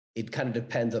 one, it kind of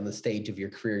depends on the stage of your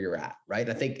career you're at, right?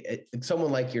 I think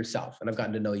someone like yourself, and I've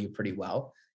gotten to know you pretty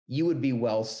well, you would be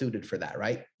well suited for that,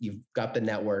 right? You've got the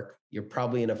network. You're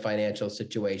probably in a financial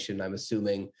situation, I'm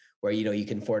assuming, where, you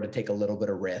can afford to take a little bit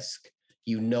of risk.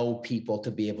 People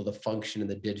to be able to function in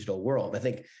the digital world. I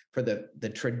think for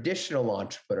the traditional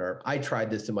entrepreneur, I tried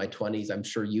this in my 20s. I'm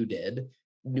sure you did.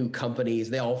 New companies,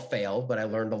 they all failed, but I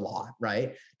learned a lot,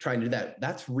 right? Trying to do that.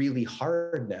 That's really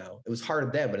hard now. It was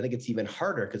hard then, but I think it's even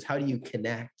harder because how do you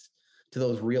connect to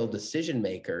those real decision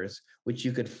makers, which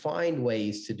you could find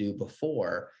ways to do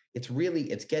before? It's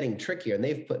getting trickier.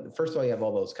 And first of all, you have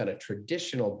all those kind of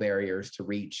traditional barriers to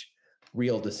reach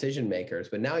real decision makers,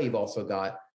 but now you've also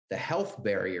got the health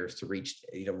barriers to reach,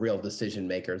 real decision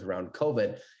makers around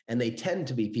COVID. And they tend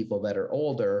to be people that are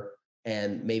older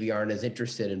and maybe aren't as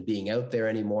interested in being out there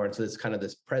anymore. And so this kind of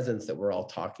this presence that we're all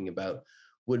talking about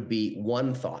would be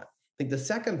one thought. I think the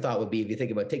second thought would be, if you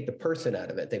think about, take the person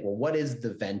out of it, think, well, what is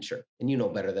the venture? And you know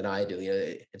better than I do.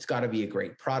 It's got to be a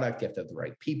great product. You have to have the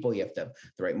right people. You have to have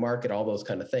the right market, all those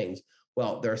kind of things.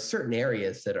 Well, there are certain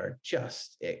areas that are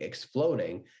just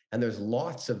exploding. And there's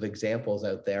lots of examples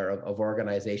out there of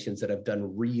organizations that have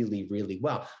done really, really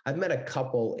well. I've met a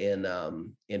couple in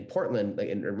Portland,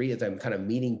 as I'm kind of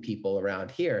meeting people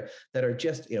around here that are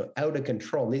just out of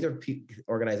control. And these are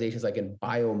organizations like in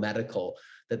biomedical,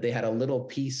 that they had a little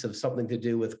piece of something to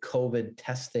do with COVID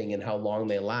testing and how long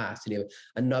they last. And you have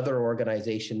another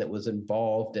organization that was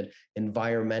involved in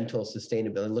environmental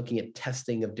sustainability, looking at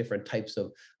testing of different types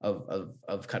of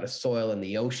kind of soil in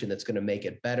the ocean that's going to make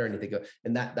it better. And you think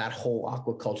and that whole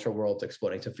aquaculture world's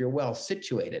exploding. So if you're well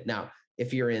situated, now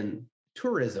if you're in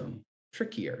tourism,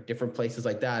 trickier, different places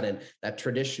like that, and that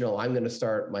traditional, I'm going to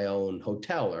start my own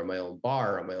hotel or my own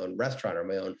bar or my own restaurant or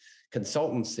my own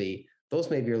consultancy, those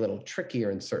may be a little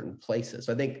trickier in certain places.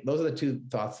 So I think those are the two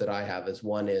thoughts that I have. Is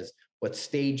one is, what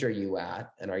stage are you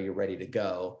at and are you ready to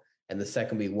go? And the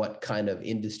second be, what kind of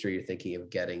industry you're thinking of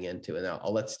getting into? And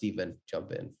I'll let Stephen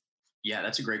jump in. Yeah,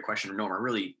 that's a great question, Norm. I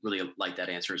really, really like that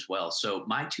answer as well. So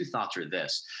my two thoughts are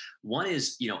this. One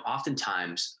is,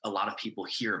 oftentimes a lot of people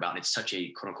hear about, it's such a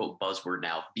quote unquote buzzword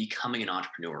now, becoming an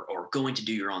entrepreneur or going to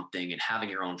do your own thing and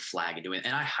having your own flag and doing it.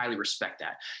 And I highly respect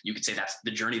that. You could say that's the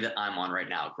journey that I'm on right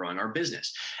now, growing our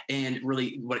business. And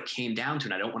really what it came down to,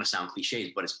 and I don't want to sound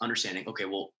cliches, but it's understanding, okay,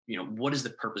 well, what is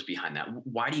the purpose behind that?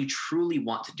 Why do you truly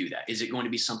want to do that? Is it going to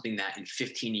be something that in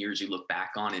 15 years you look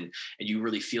back on and you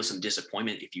really feel some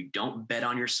disappointment if you don't bet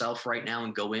on yourself right now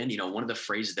and go in? One of the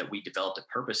phrases that we developed at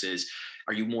Purpose is,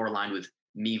 are you more aligned with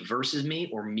me versus me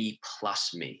or me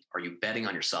plus me? Are you betting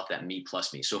on yourself, that me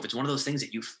plus me? So if it's one of those things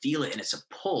that you feel it and it's a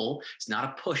pull, it's not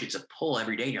a push, it's a pull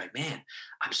every day. And you're like, man,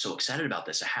 I'm so excited about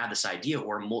this. I have this idea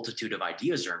or a multitude of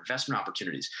ideas or investment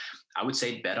opportunities. I would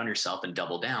say bet on yourself and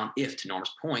double down if, to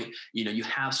Norm's point, you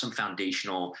have some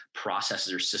foundational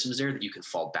processes or systems there that you can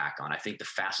fall back on. I think the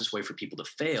fastest way for people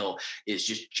to fail is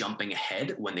just jumping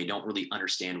ahead when they don't really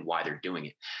understand why they're doing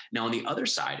it. Now, on the other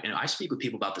side, and I speak with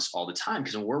people about this all the time,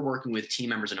 because when we're working with team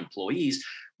members and employees,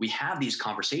 we have these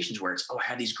conversations where it's, I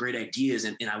have these great ideas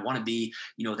and I want to be,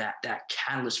 that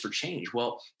catalyst for change.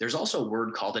 Well, there's also a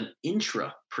word called an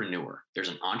intrapreneur. There's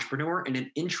an entrepreneur and an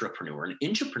intrapreneur. An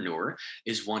intrapreneur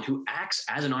is one who acts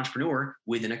as an entrepreneur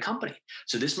within a company.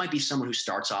 So this might be someone who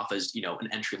starts off as, an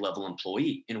entry-level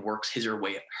employee and works her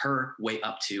way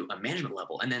up to a management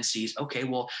level, and then sees, okay,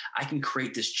 well, I can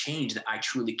create this change that I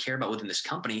truly care about within this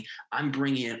company. I'm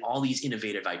bringing in all these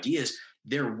innovative ideas.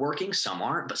 They're working, some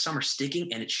aren't, but some are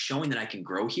sticking, and it's showing that I can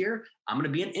grow here. I'm going to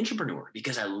be an entrepreneur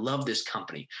because I love this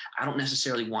company. I don't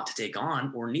necessarily want to take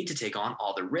on or need to take on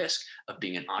all the risk of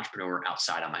being an entrepreneur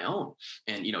outside on my own.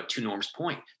 And, to Norm's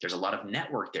point, there's a lot of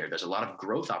network there. There's a lot of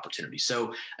growth opportunities.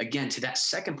 So again, to that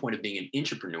second point of being an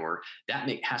entrepreneur, that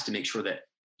has to make sure that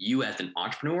you as an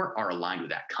entrepreneur are aligned with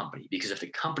that company, because if the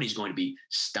company is going to be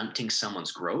stunting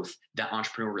someone's growth, that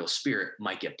entrepreneurial spirit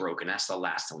might get broken. That's the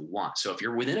last thing we want. So if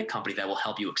you're within a company that will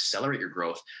help you accelerate your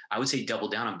growth, I would say double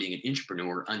down on being an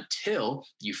entrepreneur until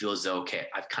you feel as though, okay,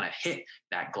 I've kind of hit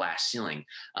that glass ceiling.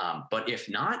 But if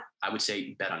not, I would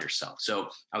say bet on yourself. So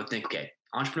I would think, okay,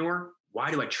 entrepreneur, why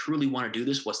do I truly want to do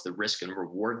this? What's the risk and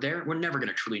reward there? We're never going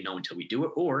to truly know until we do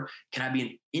it. Or can I be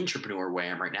an entrepreneur where I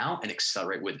am right now and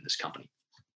accelerate within this company?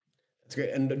 That's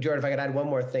great. And Jordan, if I could add one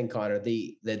more thing, Connor,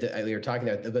 we were talking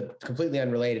about, but completely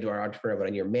unrelated to our entrepreneur, but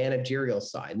on your managerial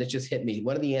side, and this just hit me.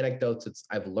 One of the anecdotes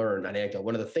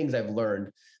one of the things I've learned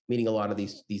meeting a lot of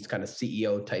these kind of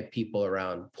CEO type people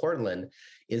around Portland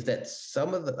is that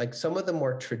some of the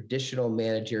more traditional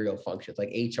managerial functions,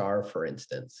 like HR, for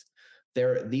instance,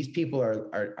 these people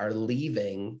are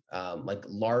leaving like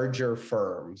larger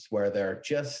firms where they're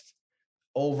just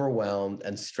overwhelmed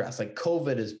and stressed. Like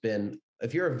COVID has been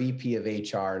if you're a VP of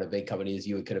HR in a big company, as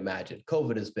you could imagine,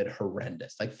 COVID has been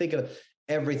horrendous. Like think of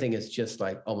everything is just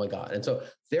like, oh my God. And so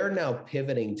they're now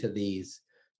pivoting to these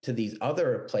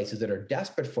other places that are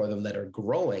desperate for them, that are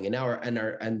growing,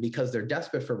 and because they're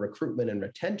desperate for recruitment and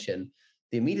retention,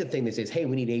 the immediate thing they say is, hey,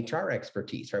 we need HR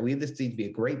expertise, right? This needs to be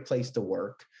a great place to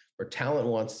work, where talent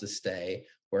wants to stay,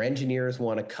 where engineers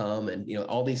want to come, and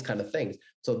all these kind of things.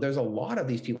 So there's a lot of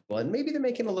these people, and maybe they're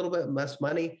making a little bit less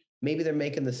money, maybe they're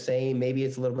making the same, maybe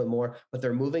it's a little bit more, but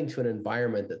they're moving to an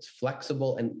environment that's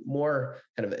flexible and more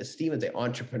kind of, as Stephen say,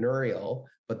 entrepreneurial,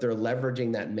 but they're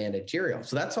leveraging that managerial.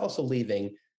 So that's also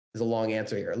leaving, is a long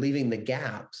answer here, leaving the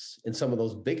gaps in some of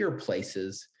those bigger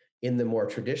places in the more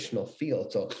traditional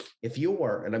field. So if you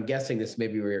were, and I'm guessing this may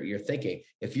be where you're thinking,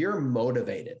 if you're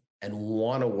motivated and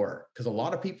want to work, because a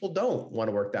lot of people don't want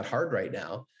to work that hard right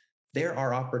now, there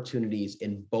are opportunities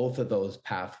in both of those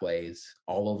pathways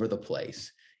all over the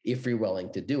place if you're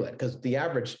willing to do it. Because the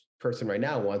average person right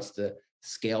now wants to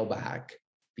scale back,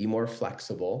 be more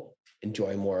flexible,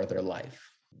 enjoy more of their life.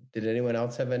 Did anyone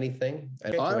else have anything? I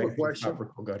have a question.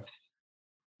 Oh, good.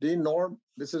 Dean Norm,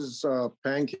 this is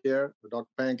Pank here, Dr.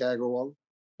 Pank Agrawal.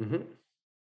 Mm-hmm.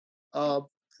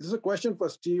 This is a question for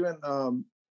Stephen.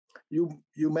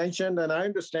 You mentioned, and I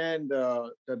understand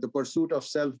that the pursuit of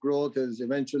self-growth is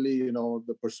eventually,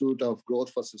 the pursuit of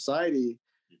growth for society.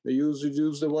 You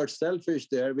use the word selfish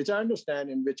there, which I understand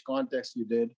in which context you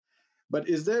did. But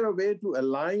is there a way to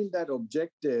align that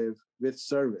objective with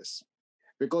service?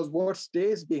 Because what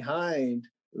stays behind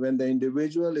when the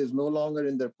individual is no longer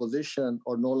in their position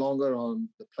or no longer on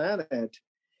the planet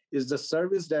is the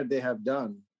service that they have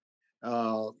done.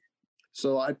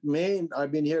 So at Maine,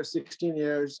 I've been here 16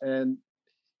 years, and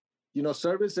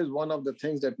service is one of the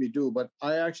things that we do. But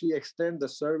I actually extend the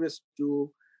service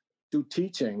to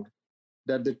teaching.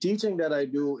 That the teaching that I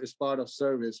do is part of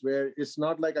service, where it's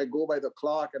not like I go by the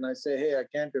clock and I say, hey, I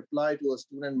can't reply to a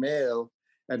student mail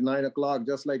at 9 o'clock,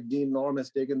 just like Dean Norm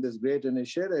has taken this great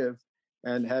initiative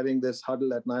and having this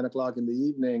huddle at 9 o'clock in the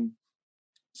evening.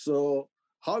 So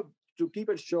to keep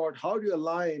it short, how do you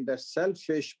align that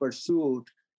selfish pursuit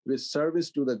with service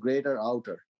to the greater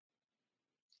outer?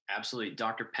 Absolutely.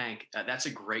 Dr. Pank, that's a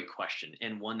great question,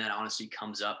 and one that honestly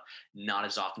comes up not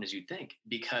as often as you'd think.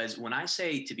 Because when I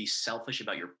say to be selfish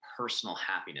about your personal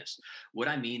happiness, what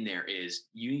I mean there is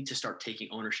you need to start taking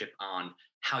ownership on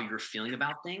how you're feeling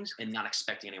about things and not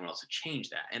expecting anyone else to change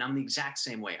that. And I'm the exact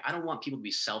same way. I don't want people to be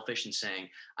selfish and saying,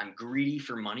 I'm greedy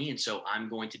for money, and so I'm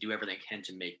going to do everything I can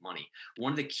to make money.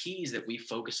 One of the keys that we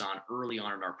focus on early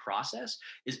on in our process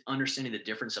is understanding the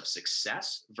difference of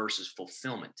success versus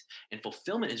fulfillment. And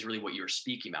fulfillment is really what you're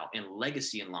speaking about, and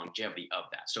legacy and longevity of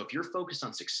that. So if you're focused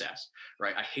on success,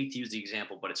 right? I hate to use the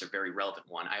example, but it's a very relevant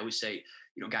one. I always say,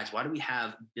 guys, why do we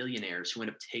have billionaires who end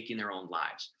up taking their own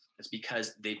lives? It's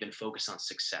because they've been focused on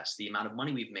success, the amount of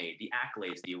money we've made, the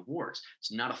accolades, the awards.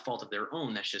 It's not a fault of their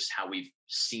own. That's just how we've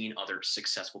seen other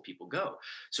successful people go.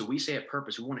 So we say at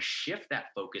Purpose, we want to shift that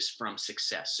focus from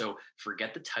success. So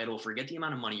forget the title, forget the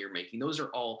amount of money you're making. Those are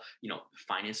all,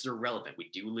 finances are relevant. We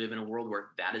do live in a world where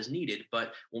that is needed.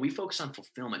 But when we focus on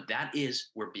fulfillment, that is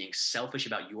where being selfish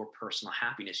about your personal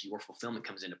happiness, your fulfillment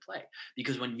comes into play.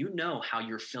 Because when you know how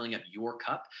you're filling up your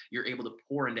cup, you're able to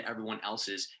pour into everyone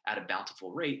else's at a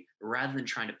bountiful rate, rather than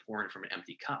trying to pour in from an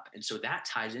empty cup. And so that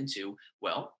ties into,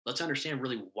 well, let's understand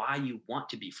really why you want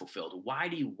to be fulfilled. Why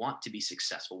do you want to be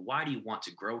successful? Why do you want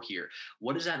to grow here?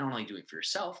 What is that not only doing for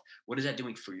yourself? What is that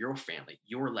doing for your family,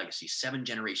 your legacy, 7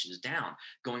 generations down,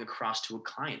 going across to a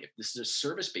client? If this is a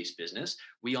service-based business,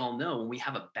 we all know when we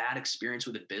have a bad experience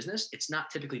with a business, it's not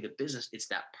typically the business, it's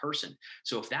that person.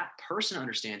 So if that person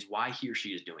understands why he or she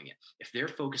is doing it, if they're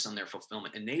focused on their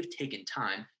fulfillment and they've taken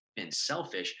time, been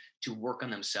selfish to work on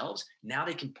themselves, now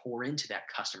they can pour into that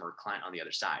customer or client on the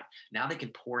other side. Now they can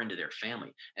pour into their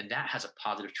family. And that has a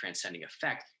positive transcending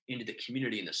effect into the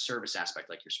community and the service aspect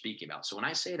like you're speaking about. So when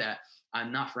I say that,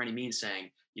 I'm not for any means saying,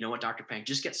 you know what, Dr. Pank,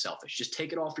 just get selfish. Just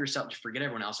take it all for yourself. Just forget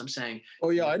everyone else. I'm saying, oh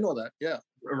yeah, I know that. Yeah.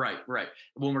 Right.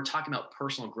 When we're talking about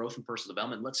personal growth and personal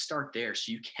development, let's start there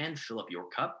so you can fill up your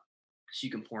cup, so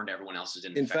you can pour into everyone else's.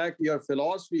 In fact, your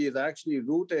philosophy is actually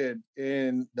rooted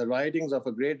in the writings of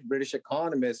a great British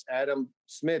economist, Adam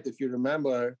Smith, if you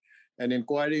remember, an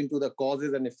inquiry into the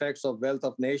causes and effects of wealth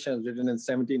of nations, written in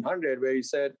 1700, where he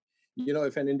said,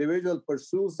 if an individual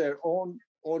pursues their own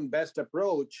best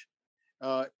approach,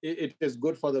 it is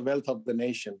good for the wealth of the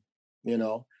nation,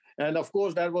 And of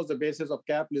course, that was the basis of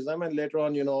capitalism. And later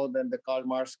on, then the Karl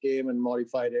Marx came and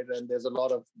modified it. And there's a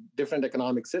lot of different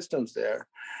economic systems there.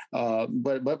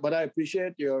 But I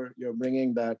appreciate your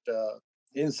bringing that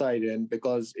insight in,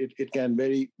 because it can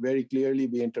very, very clearly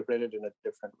be interpreted in a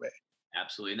different way.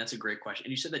 Absolutely. And that's a great question.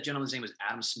 And you said that gentleman's name was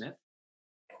Adam Smith?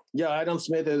 Yeah, Adam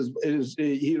Smith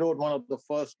he wrote one of the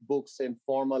first books in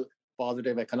formal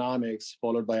positive economics,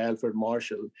 followed by Alfred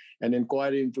Marshall, an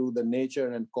inquiry into the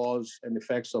nature and cause and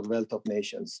effects of wealth of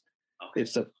nations. Okay.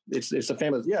 It's a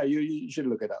famous, yeah, you should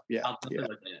look it up. Yeah. I'll look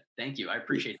at it. Thank you. I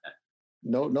appreciate that.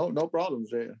 No problems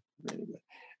there.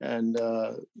 And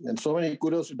so many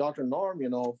kudos to Dr. Norm,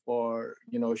 for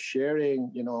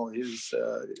sharing,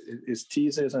 his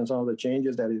thesis and some of the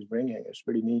changes that he's bringing. It's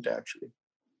pretty neat, actually.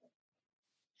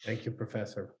 Thank you,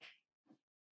 Professor.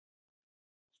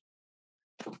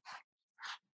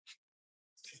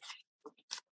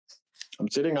 I'm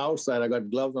sitting outside. I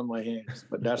got gloves on my hands,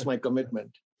 but that's my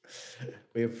commitment.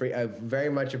 I very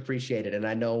much appreciate it. And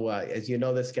I know, as you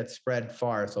know, this gets spread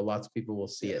far, so lots of people will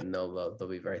see it and they'll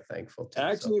be very thankful too.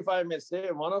 Actually, if I may say,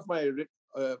 one of my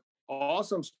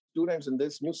awesome students in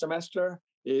this new semester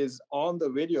is on the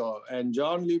video. And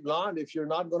John LeBlanc, if you're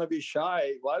not going to be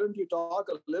shy, why don't you talk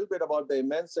a little bit about the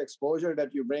immense exposure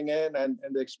that you bring in and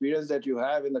the experience that you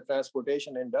have in the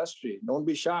transportation industry? Don't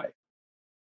be shy.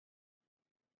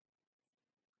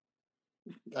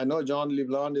 I know John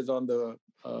LeBlanc is on the...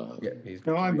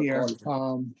 No, I'm here.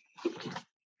 No,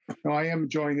 I am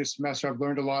enjoying this semester. I've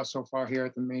learned a lot so far here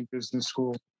at the Maine Business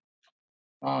School.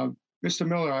 Mr.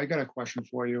 Miller, I got a question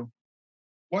for you.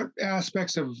 What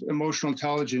aspects of emotional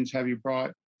intelligence have you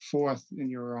brought forth in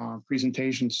your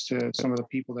presentations to some of the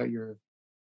people that you're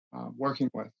working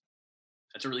with?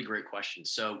 That's a really great question.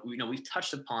 So, we've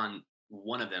touched upon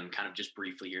one of them kind of just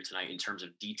briefly here tonight in terms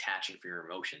of detaching from your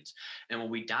emotions. And when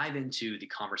we dive into the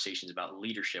conversations about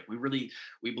leadership, we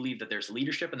believe that there's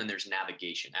leadership and then there's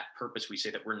navigation. At Purpose, we say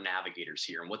that we're navigators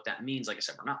here. And what that means, like I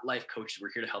said, we're not life coaches.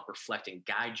 We're here to help reflect and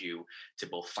guide you to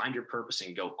both find your purpose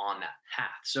and go on that path.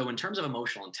 So in terms of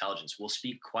emotional intelligence, we'll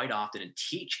speak quite often and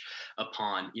teach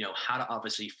upon, how to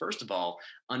obviously, first of all,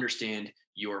 understand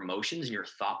your emotions and your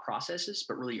thought processes,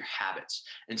 but really your habits.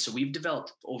 And so we've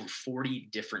developed over 40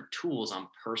 different tools on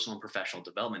personal and professional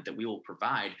development that we will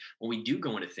provide when we do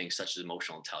go into things such as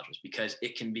emotional intelligence, because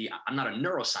it can be, I'm not a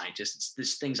neuroscientist, it's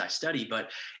these things I study,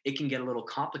 but it can get a little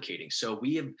complicating. So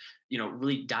we have,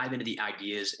 really dive into the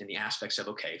ideas and the aspects of,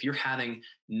 okay, if you're having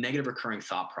negative recurring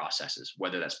thought processes,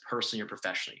 whether that's personally or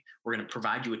professionally, we're going to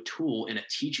provide you a tool and a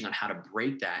teaching on how to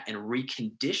break that and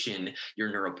recondition your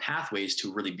neural pathways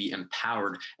to really be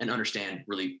empowered and understand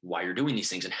really why you're doing these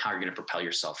things and how you're going to propel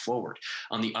yourself forward.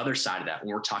 On the other side of that,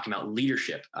 when we're talking about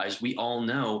leadership, as we all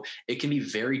know, it can be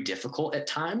very difficult at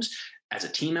times as a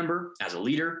team member, as a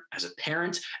leader, as a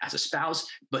parent, as a spouse,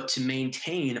 but to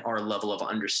maintain our level of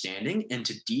understanding and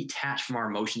to detach from our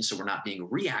emotions so we're not being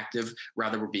reactive,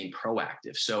 rather we're being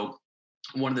proactive. So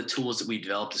one of the tools that we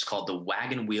developed is called the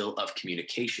wagon wheel of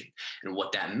communication. And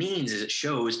what that means is it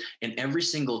shows in every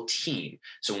single team.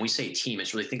 So when we say team,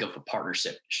 it's really think of a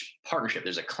partnership.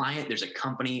 There's a client, there's a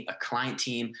company, a client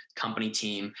team, company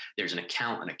team, there's an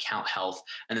account health,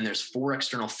 and then there's 4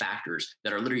 external factors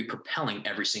that are literally propelling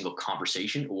every single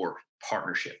conversation or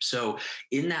partnership. So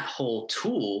in that whole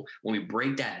tool, when we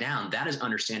break that down, that is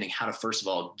understanding how to, first of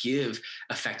all, give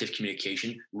effective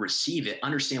communication, receive it,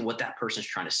 understand what that person is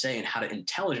trying to say, and how to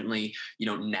intelligently,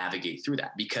 navigate through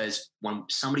that. Because when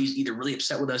somebody's either really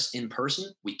upset with us in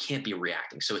person, we can't be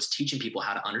reacting. So it's teaching people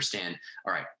how to understand,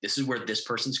 all right, this is where this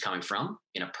person's coming from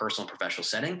in a personal and professional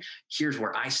setting. Here's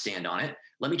where I stand on it.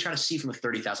 Let me try to see from a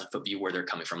 30,000 foot view where they're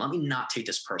coming from. Let me not take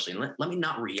this personally. Let me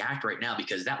not react right now,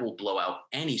 because that will blow out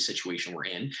any situation we're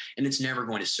in, and it's never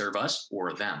going to serve us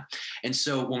or them. And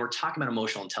so when we're talking about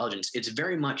emotional intelligence, it's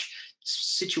very much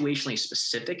situationally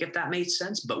specific, if that makes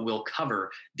sense, but we'll cover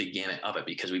the gamut of it,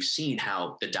 because we've seen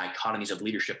how the dichotomies of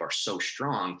leadership are so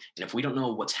strong. And if we don't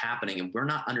know what's happening and we're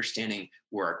not understanding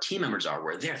where our team members are,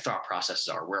 where their thought processes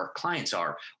are, where our clients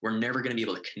are, we're never going to be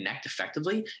able to connect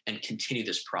effectively and continue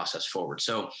this process forward.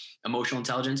 So emotional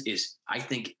intelligence is, I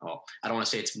think, I don't want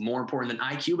to say it's more important than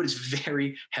IQ, but it's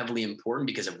very heavily important,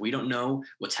 because if we don't know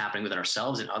what's happening within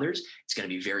ourselves and others, it's going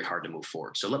to be very hard to move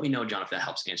forward. So let me know, John, if that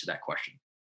helps answer that question.